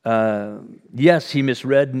 Yes, he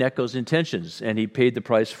misread Necho's intentions, and he paid the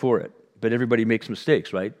price for it. But everybody makes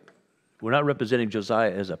mistakes, right? We're not representing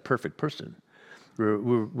Josiah as a perfect person.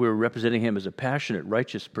 We're representing him as a passionate,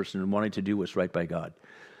 righteous person and wanting to do what's right by God.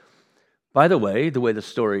 By the way the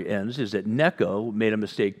story ends is that Necho made a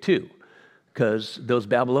mistake too, because those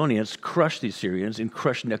Babylonians crushed the Assyrians and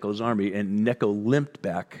crushed Necho's army, and Necho limped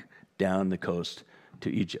back down the coast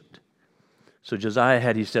to Egypt. So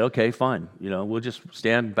he said, okay, fine, we'll just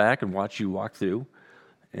stand back and watch you walk through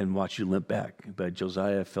and watch you limp back. But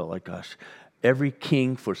Josiah felt like, gosh, every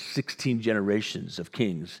king for 16 generations of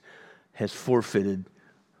kings has forfeited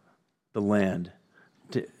the land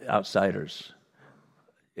to outsiders.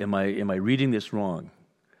 Am I reading this wrong?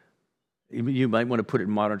 You might want to put it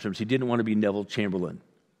in modern terms. He didn't want to be Neville Chamberlain.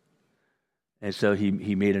 And so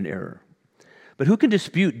he made an error. But who can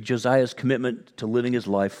dispute Josiah's commitment to living his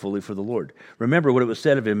life fully for the Lord? Remember what it was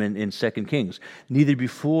said of him in 2 Kings. Neither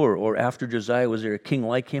before or after Josiah was there a king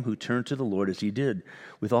like him who turned to the Lord as he did,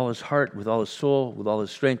 with all his heart, with all his soul, with all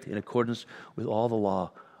his strength, in accordance with all the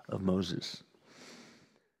law of Moses.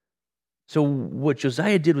 So what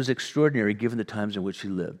Josiah did was extraordinary given the times in which he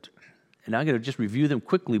lived. And I'm going to just review them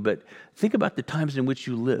quickly, but think about the times in which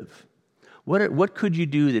you live. What could you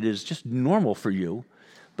do that is just normal for you,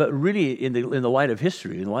 but really in the light of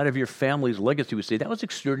history, in the light of your family's legacy, would say, that was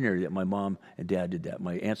extraordinary that my mom and dad did that,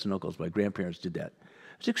 my aunts and uncles, my grandparents did that.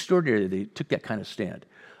 It's extraordinary that they took that kind of stand.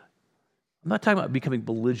 I'm not talking about becoming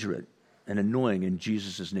belligerent and annoying in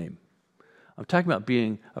Jesus' name. I'm talking about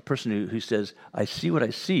being a person who says, I see what I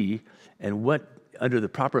see, and what, under the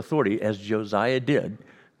proper authority, as Josiah did,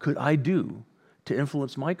 could I do to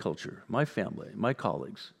influence my culture, my family, my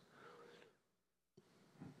colleagues?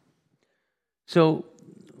 So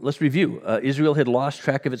let's review. Israel had lost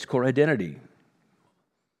track of its core identity,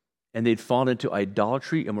 and they'd fallen into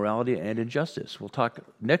idolatry, immorality, and injustice. We'll talk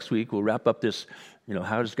next week. We'll wrap up this,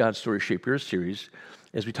 how does God's story shape your series,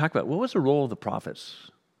 as we talk about what was the role of the prophets.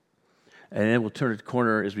 And then we'll turn the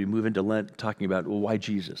corner as we move into Lent, talking about, why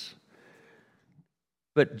Jesus?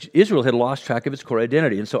 But Israel had lost track of its core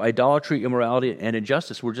identity, and so idolatry, immorality, and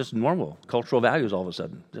injustice were just normal cultural values all of a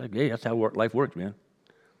sudden. Like, hey, that's how life works, man.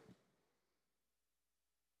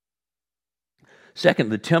 Second,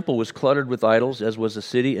 the temple was cluttered with idols, as was the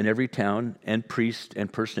city and every town and priest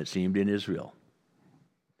and person, it seemed, in Israel.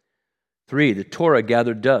 3, the Torah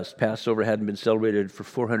gathered dust. Passover hadn't been celebrated for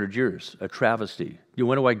 400 years, a travesty. You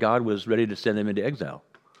wonder why God was ready to send them into exile.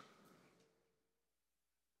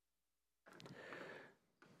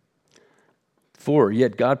 4,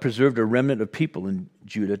 yet God preserved a remnant of people in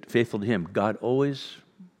Judah faithful to him. God always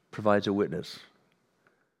provides a witness.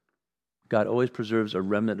 God always preserves a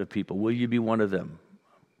remnant of people. Will you be one of them?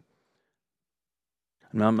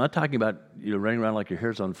 Now, I'm not talking about running around like your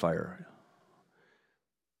hair's on fire.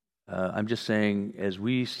 I'm just saying, as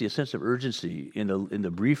we see a sense of urgency in the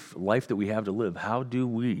brief life that we have to live, how do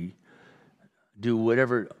we do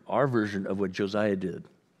whatever our version of what Josiah did,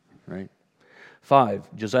 right?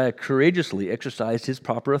 5, Josiah courageously exercised his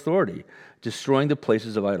proper authority, destroying the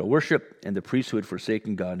places of idol worship and the priests who had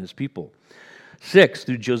forsaken God and his people. 6,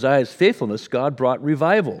 through Josiah's faithfulness, God brought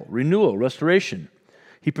revival, renewal, restoration.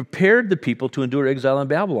 He prepared the people to endure exile in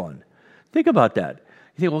Babylon. Think about that.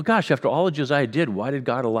 You think, well, gosh, after all that Josiah did, why did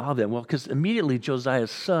God allow them? Well, because immediately Josiah's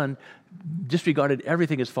son disregarded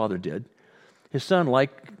everything his father did. His son,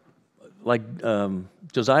 like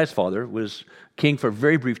Josiah's father, was king for a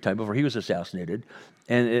very brief time before he was assassinated,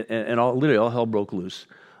 and literally all hell broke loose.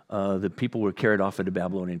 The people were carried off into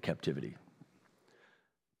Babylonian captivity.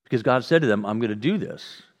 Because God said to them, I'm going to do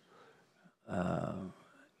this.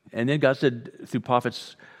 And then God said through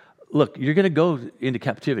prophets, look, you're going to go into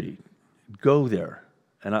captivity. Go there,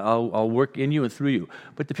 and I'll work in you and through you.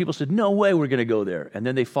 But the people said, no way we're going to go there. And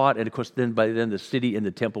then they fought, and of course, by then the city and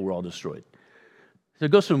the temple were all destroyed. So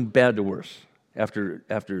it goes from bad to worse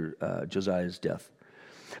after Josiah's death.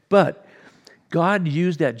 But God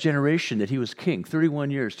used that generation that he was king,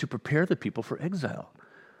 31 years, to prepare the people for exile.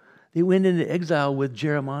 They went into exile with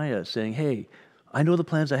Jeremiah saying, hey, I know the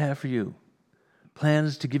plans I have for you.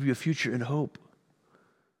 Plans to give you a future and hope.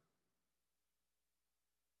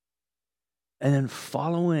 And then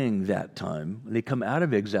following that time, when they come out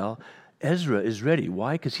of exile, Ezra is ready.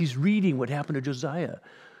 Why? Because he's reading what happened to Josiah.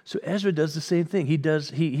 So Ezra does the same thing. He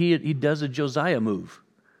does a Josiah move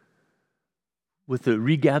with the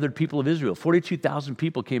regathered people of Israel. 42,000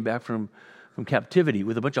 people came back from captivity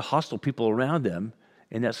with a bunch of hostile people around them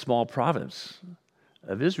in that small province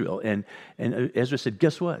of Israel. And Ezra said,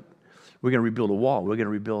 guess what? We're going to rebuild a wall. We're going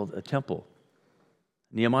to rebuild a temple.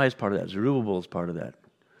 Nehemiah is part of that. Zerubbabel is part of that.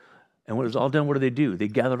 And when it was all done, what do? They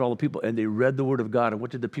gathered all the people and they read the word of God. And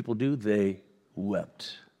what did the people do? They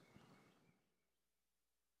wept.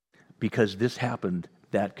 Because this happened,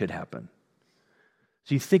 that could happen.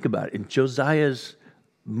 So you think about it. In Josiah's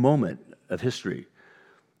moment of history,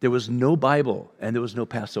 there was no Bible and there was no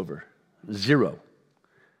Passover. 0.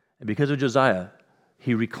 And because of Josiah,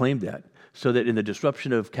 he reclaimed that. So that in the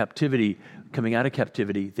disruption of captivity, coming out of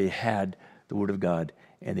captivity, they had the Word of God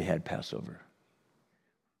and they had Passover.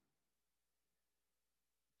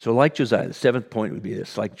 So like Josiah, the 7th point would be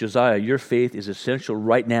this. Like Josiah, your faith is essential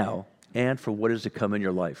right now and for what is to come in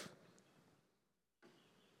your life.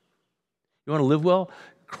 You want to live well?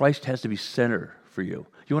 Christ has to be center for you.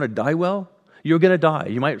 You want to die well? You're going to die.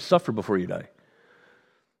 You might suffer before you die.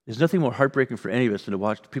 There's nothing more heartbreaking for any of us than to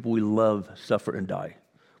watch the people we love suffer and die.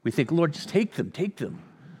 We think, Lord, just take them.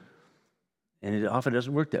 And it often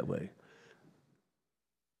doesn't work that way.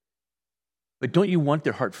 But don't you want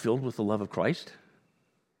their heart filled with the love of Christ?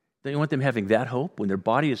 Don't you want them having that hope when their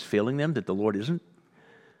body is failing them that the Lord isn't?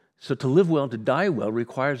 So to live well and to die well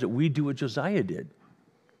requires that we do what Josiah did.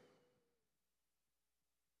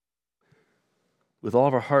 With all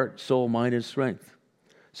of our heart, soul, mind, and strength.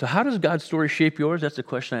 So how does God's story shape yours? That's the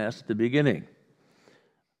question I asked at the beginning.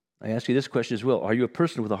 I ask you this question as well. Are you a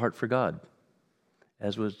person with a heart for God,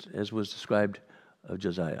 as was described of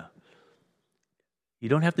Josiah? You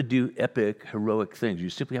don't have to do epic, heroic things. You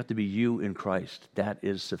simply have to be you in Christ. That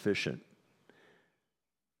is sufficient.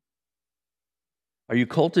 Are you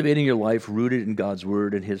cultivating your life rooted in God's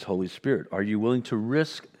Word and His Holy Spirit? Are you willing to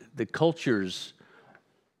risk the culture's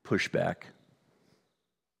pushback,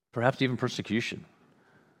 perhaps even persecution?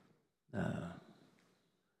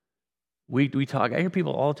 We talk. I hear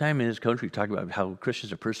people all the time in this country talk about how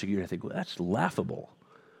Christians are persecuted. I think, well, that's laughable.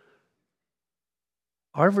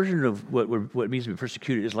 Our version of what it means to be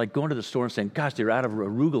persecuted is like going to the store and saying, "Gosh, they're out of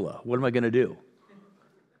arugula. What am I going to do?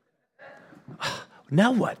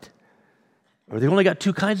 Now what? Or they only got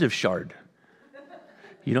 2 kinds of shard."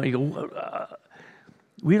 You go.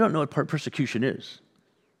 We don't know what persecution is.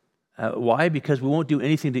 Why? Because we won't do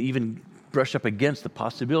anything to even brush up against the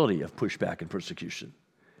possibility of pushback and persecution.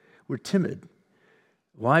 We're timid.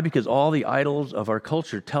 Why? Because all the idols of our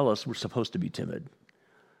culture tell us we're supposed to be timid.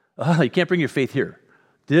 You can't bring your faith here.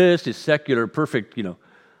 This is secular, perfect,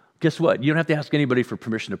 Guess what? You don't have to ask anybody for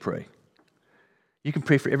permission to pray. You can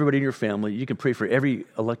pray for everybody in your family. You can pray for every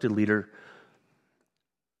elected leader.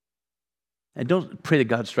 And don't pray that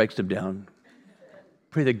God strikes them down.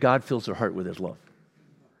 Pray that God fills their heart with His love.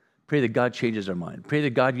 Pray that God changes their mind. Pray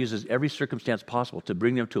that God uses every circumstance possible to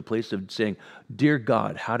bring them to a place of saying, "Dear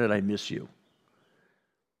God, how did I miss you?"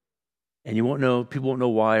 And people won't know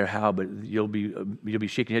why or how, but you'll be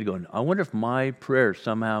shaking your head going, "I wonder if my prayer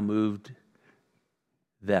somehow moved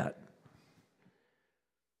that."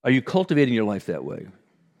 Are you cultivating your life that way?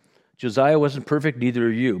 Josiah wasn't perfect, neither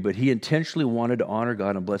are you, but he intentionally wanted to honor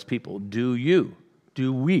God and bless people. Do you?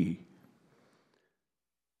 Do we?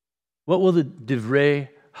 What will the divrei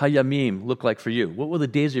hayamim look like for you? What will the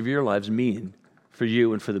days of your lives mean for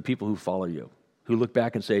you and for the people who follow you, who look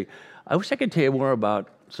back and say, "I wish I could tell you more about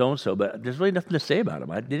so-and-so, but there's really nothing to say about them.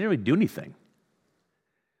 They didn't really do anything."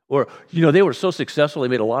 Or, they were so successful, they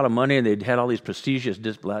made a lot of money, and they had all these prestigious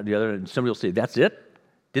this, that, the other, and somebody will say, "That's it?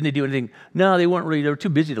 Didn't they do anything?" No, they were too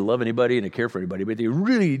busy to love anybody and to care for anybody, but they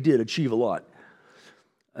really did achieve a lot.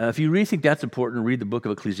 If you really think that's important, read the book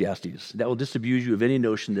of Ecclesiastes. That will disabuse you of any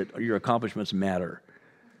notion that your accomplishments matter.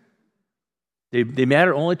 They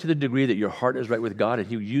matter only to the degree that your heart is right with God and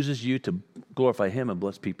He uses you to glorify Him and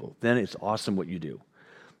bless people. Then it's awesome what you do.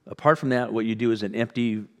 Apart from that, what you do is an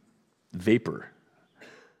empty vapor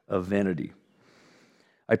of vanity.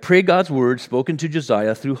 I pray God's word spoken to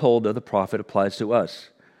Josiah through Huldah the prophet applies to us.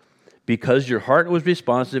 Because your heart was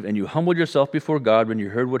responsive and you humbled yourself before God when you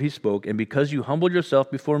heard what He spoke, and because you humbled yourself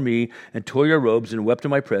before me and tore your robes and wept in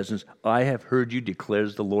my presence, I have heard you,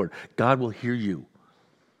 declares the Lord. God will hear you.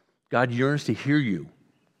 God yearns to hear you.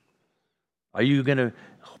 Are you going to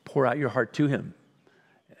pour out your heart to Him?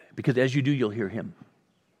 Because as you do, you'll hear Him.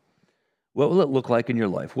 What will it look like in your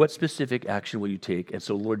life? What specific action will you take? And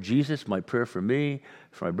so, Lord Jesus, my prayer for me,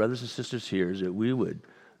 for my brothers and sisters here, is that we would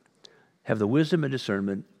have the wisdom and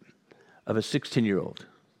discernment of a 16-year-old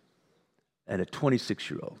and a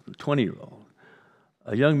 26-year-old, a 20-year-old,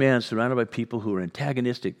 a young man surrounded by people who are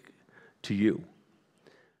antagonistic to you.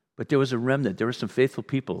 But there was a remnant. There were some faithful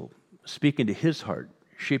people speaking to his heart,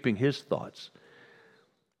 shaping his thoughts,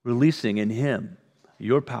 releasing in him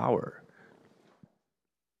your power.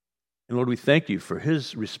 And Lord, we thank you for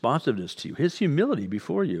his responsiveness to you, his humility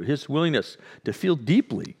before you, his willingness to feel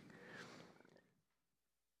deeply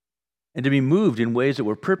and to be moved in ways that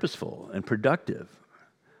were purposeful and productive,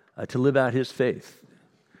 to live out his faith.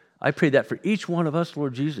 I pray that for each one of us,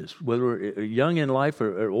 Lord Jesus, whether we're young in life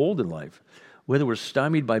or old in life, whether we're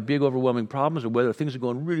stymied by big, overwhelming problems or whether things are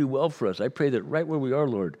going really well for us, I pray that right where we are,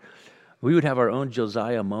 Lord, we would have our own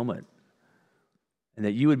Josiah moment and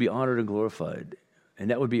that you would be honored and glorified. And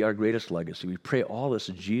that would be our greatest legacy. We pray all this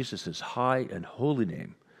in Jesus' high and holy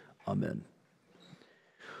name. Amen.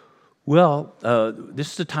 Well,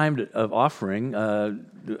 this is a time of offering.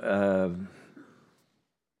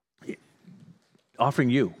 Offering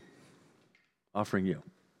you.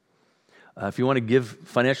 If you want to give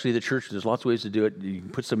financially to the church, there's lots of ways to do it. You can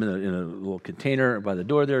put some in a little container by the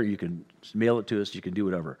door there. You can mail it to us. You can do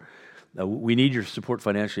whatever. We need your support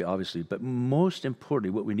financially, obviously, but most importantly,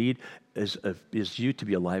 what we need is you to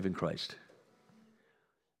be alive in Christ.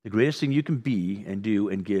 The greatest thing you can be and do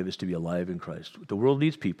and give is to be alive in Christ. The world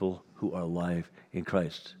needs people who are alive in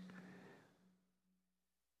Christ.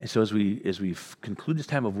 And so as we conclude this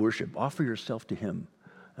time of worship, offer yourself to Him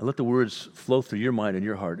and let the words flow through your mind and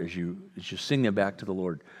your heart as you sing them back to the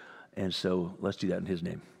Lord. And so let's do that in His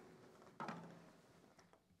name.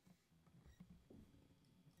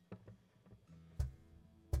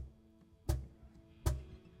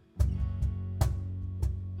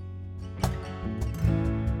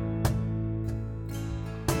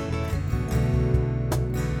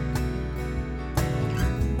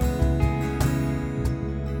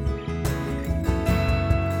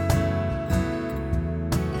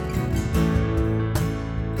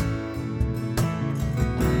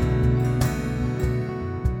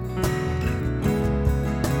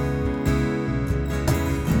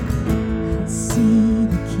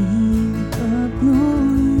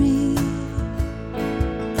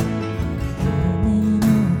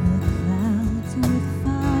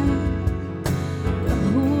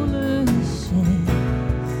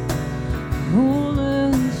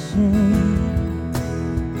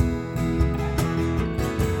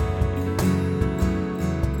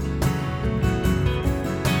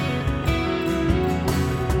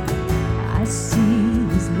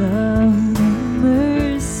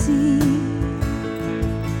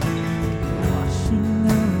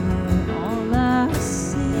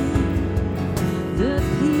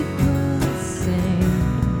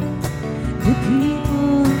 The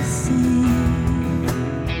people sing,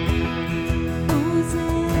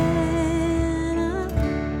 Hosanna,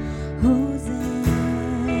 Hosanna,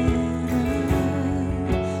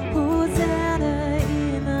 Hosanna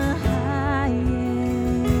in the highest.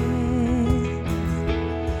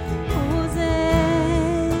 Hosanna,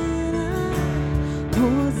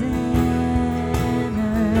 Hosanna,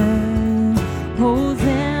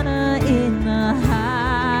 Hosanna in the highest.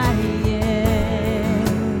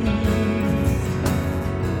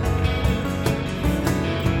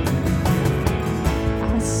 I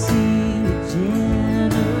see a generation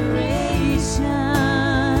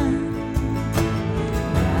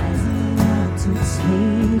rising up to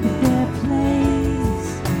take their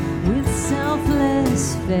place with selfless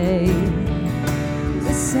faith,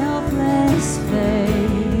 with selfless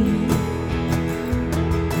faith.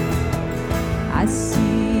 I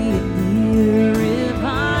see a new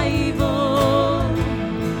revival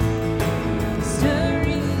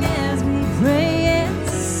stirring as we pray and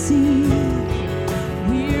seek.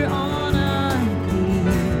 We're on our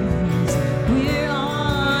knees. We're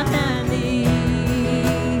on our knees.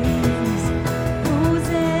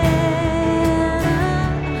 Hosanna,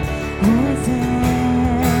 Hosanna,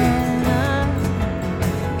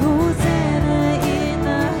 Hosanna in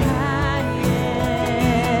the highest.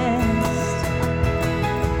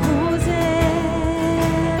 Hosanna,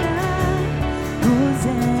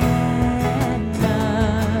 Hosanna,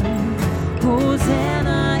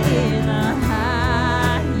 Hosanna in the highest.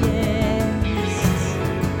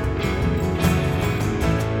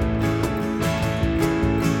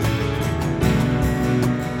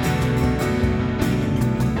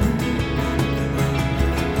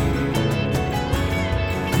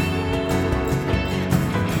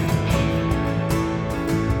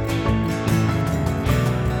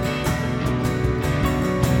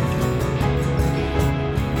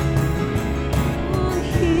 Oh,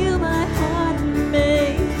 heal my heart and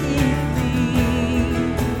make it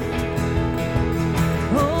clean.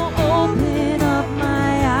 Oh, open up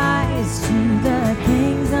my eyes to the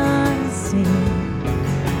things unseen.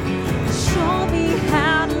 Show me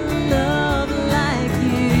how to love like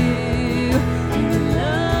you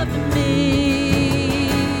love me.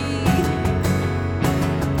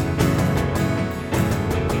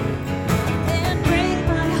 And break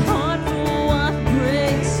my heart for what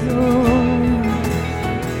breaks yours.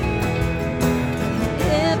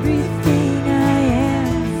 Everything I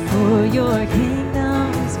am for your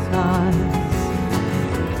kingdom's cause.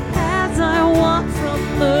 As I walk from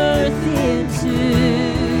earth into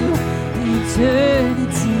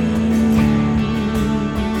eternity.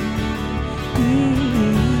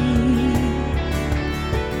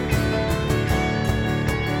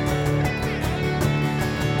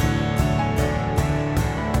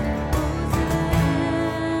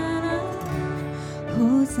 Hosanna,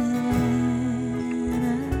 Hosanna,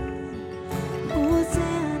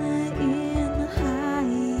 Hosanna in the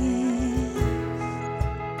highest.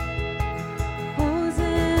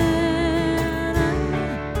 Hosanna,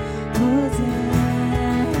 Hosanna,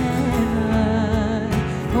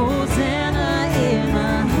 Hosanna in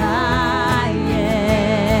the highest.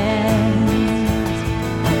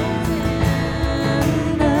 Hosanna,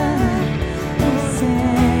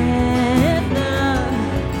 Hosanna,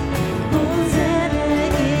 Hosanna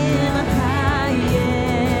in the highest.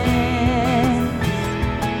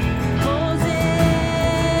 Hosanna,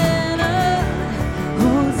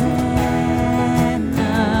 Hosanna,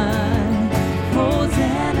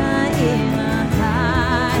 Hosanna in the highest.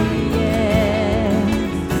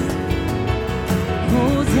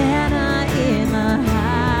 Hosanna in the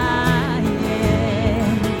highest.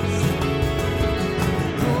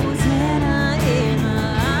 Hosanna in the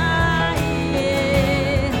highest.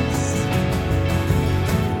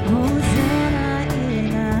 Hosanna in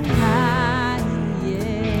the highest.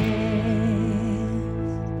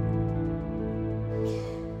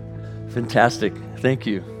 Fantastic. Thank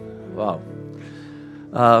you. Wow.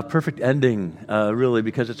 Perfect ending, really,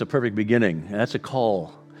 because it's a perfect beginning. And that's a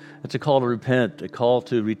call. It's a call to repent, a call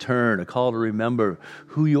to return, a call to remember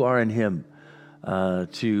who you are in Him,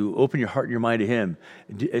 to open your heart and your mind to Him.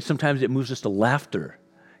 Sometimes it moves us to laughter.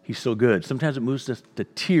 He's so good. Sometimes it moves us to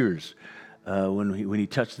tears when He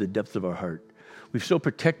touches the depth of our heart. We've so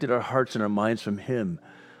protected our hearts and our minds from Him.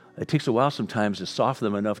 It takes a while sometimes to soften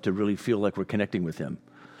them enough to really feel like we're connecting with Him.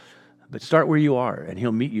 But start where you are, and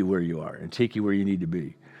He'll meet you where you are and take you where you need to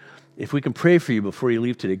be. If we can pray for you before you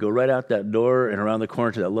leave today, go right out that door and around the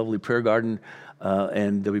corner to that lovely prayer garden,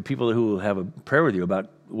 and there'll be people who will have a prayer with you about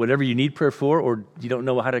whatever you need prayer for, or you don't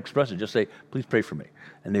know how to express it, just say, please pray for me.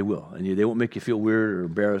 And they will. And they won't make you feel weird or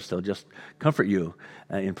embarrassed. They'll just comfort you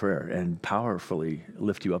in prayer and powerfully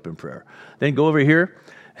lift you up in prayer. Then go over here,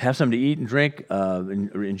 have something to eat and drink,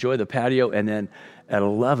 enjoy the patio, and then at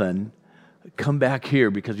 11, come back here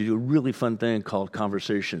because we do a really fun thing called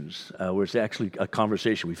conversations, where it's actually a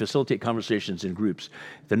conversation. We facilitate conversations in groups.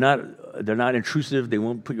 They're not intrusive. They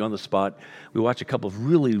won't put you on the spot. We watch a couple of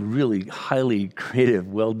really, really highly creative,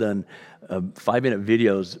 well-done 5-minute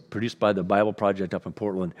videos produced by the Bible Project up in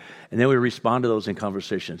Portland, and then we respond to those in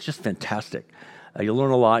conversations. It's just fantastic. You'll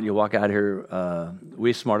learn a lot. You'll walk out here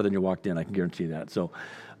way smarter than you walked in. I can guarantee that. So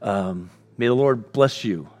may the Lord bless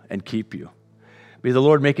you and keep you. May the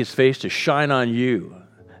Lord make his face to shine on you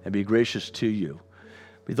and be gracious to you.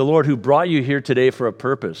 May the Lord who brought you here today for a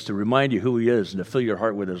purpose, to remind you who he is and to fill your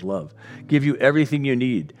heart with his love, give you everything you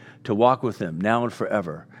need to walk with him now and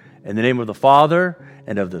forever. In the name of the Father,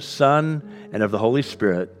 and of the Son, and of the Holy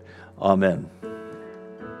Spirit, amen.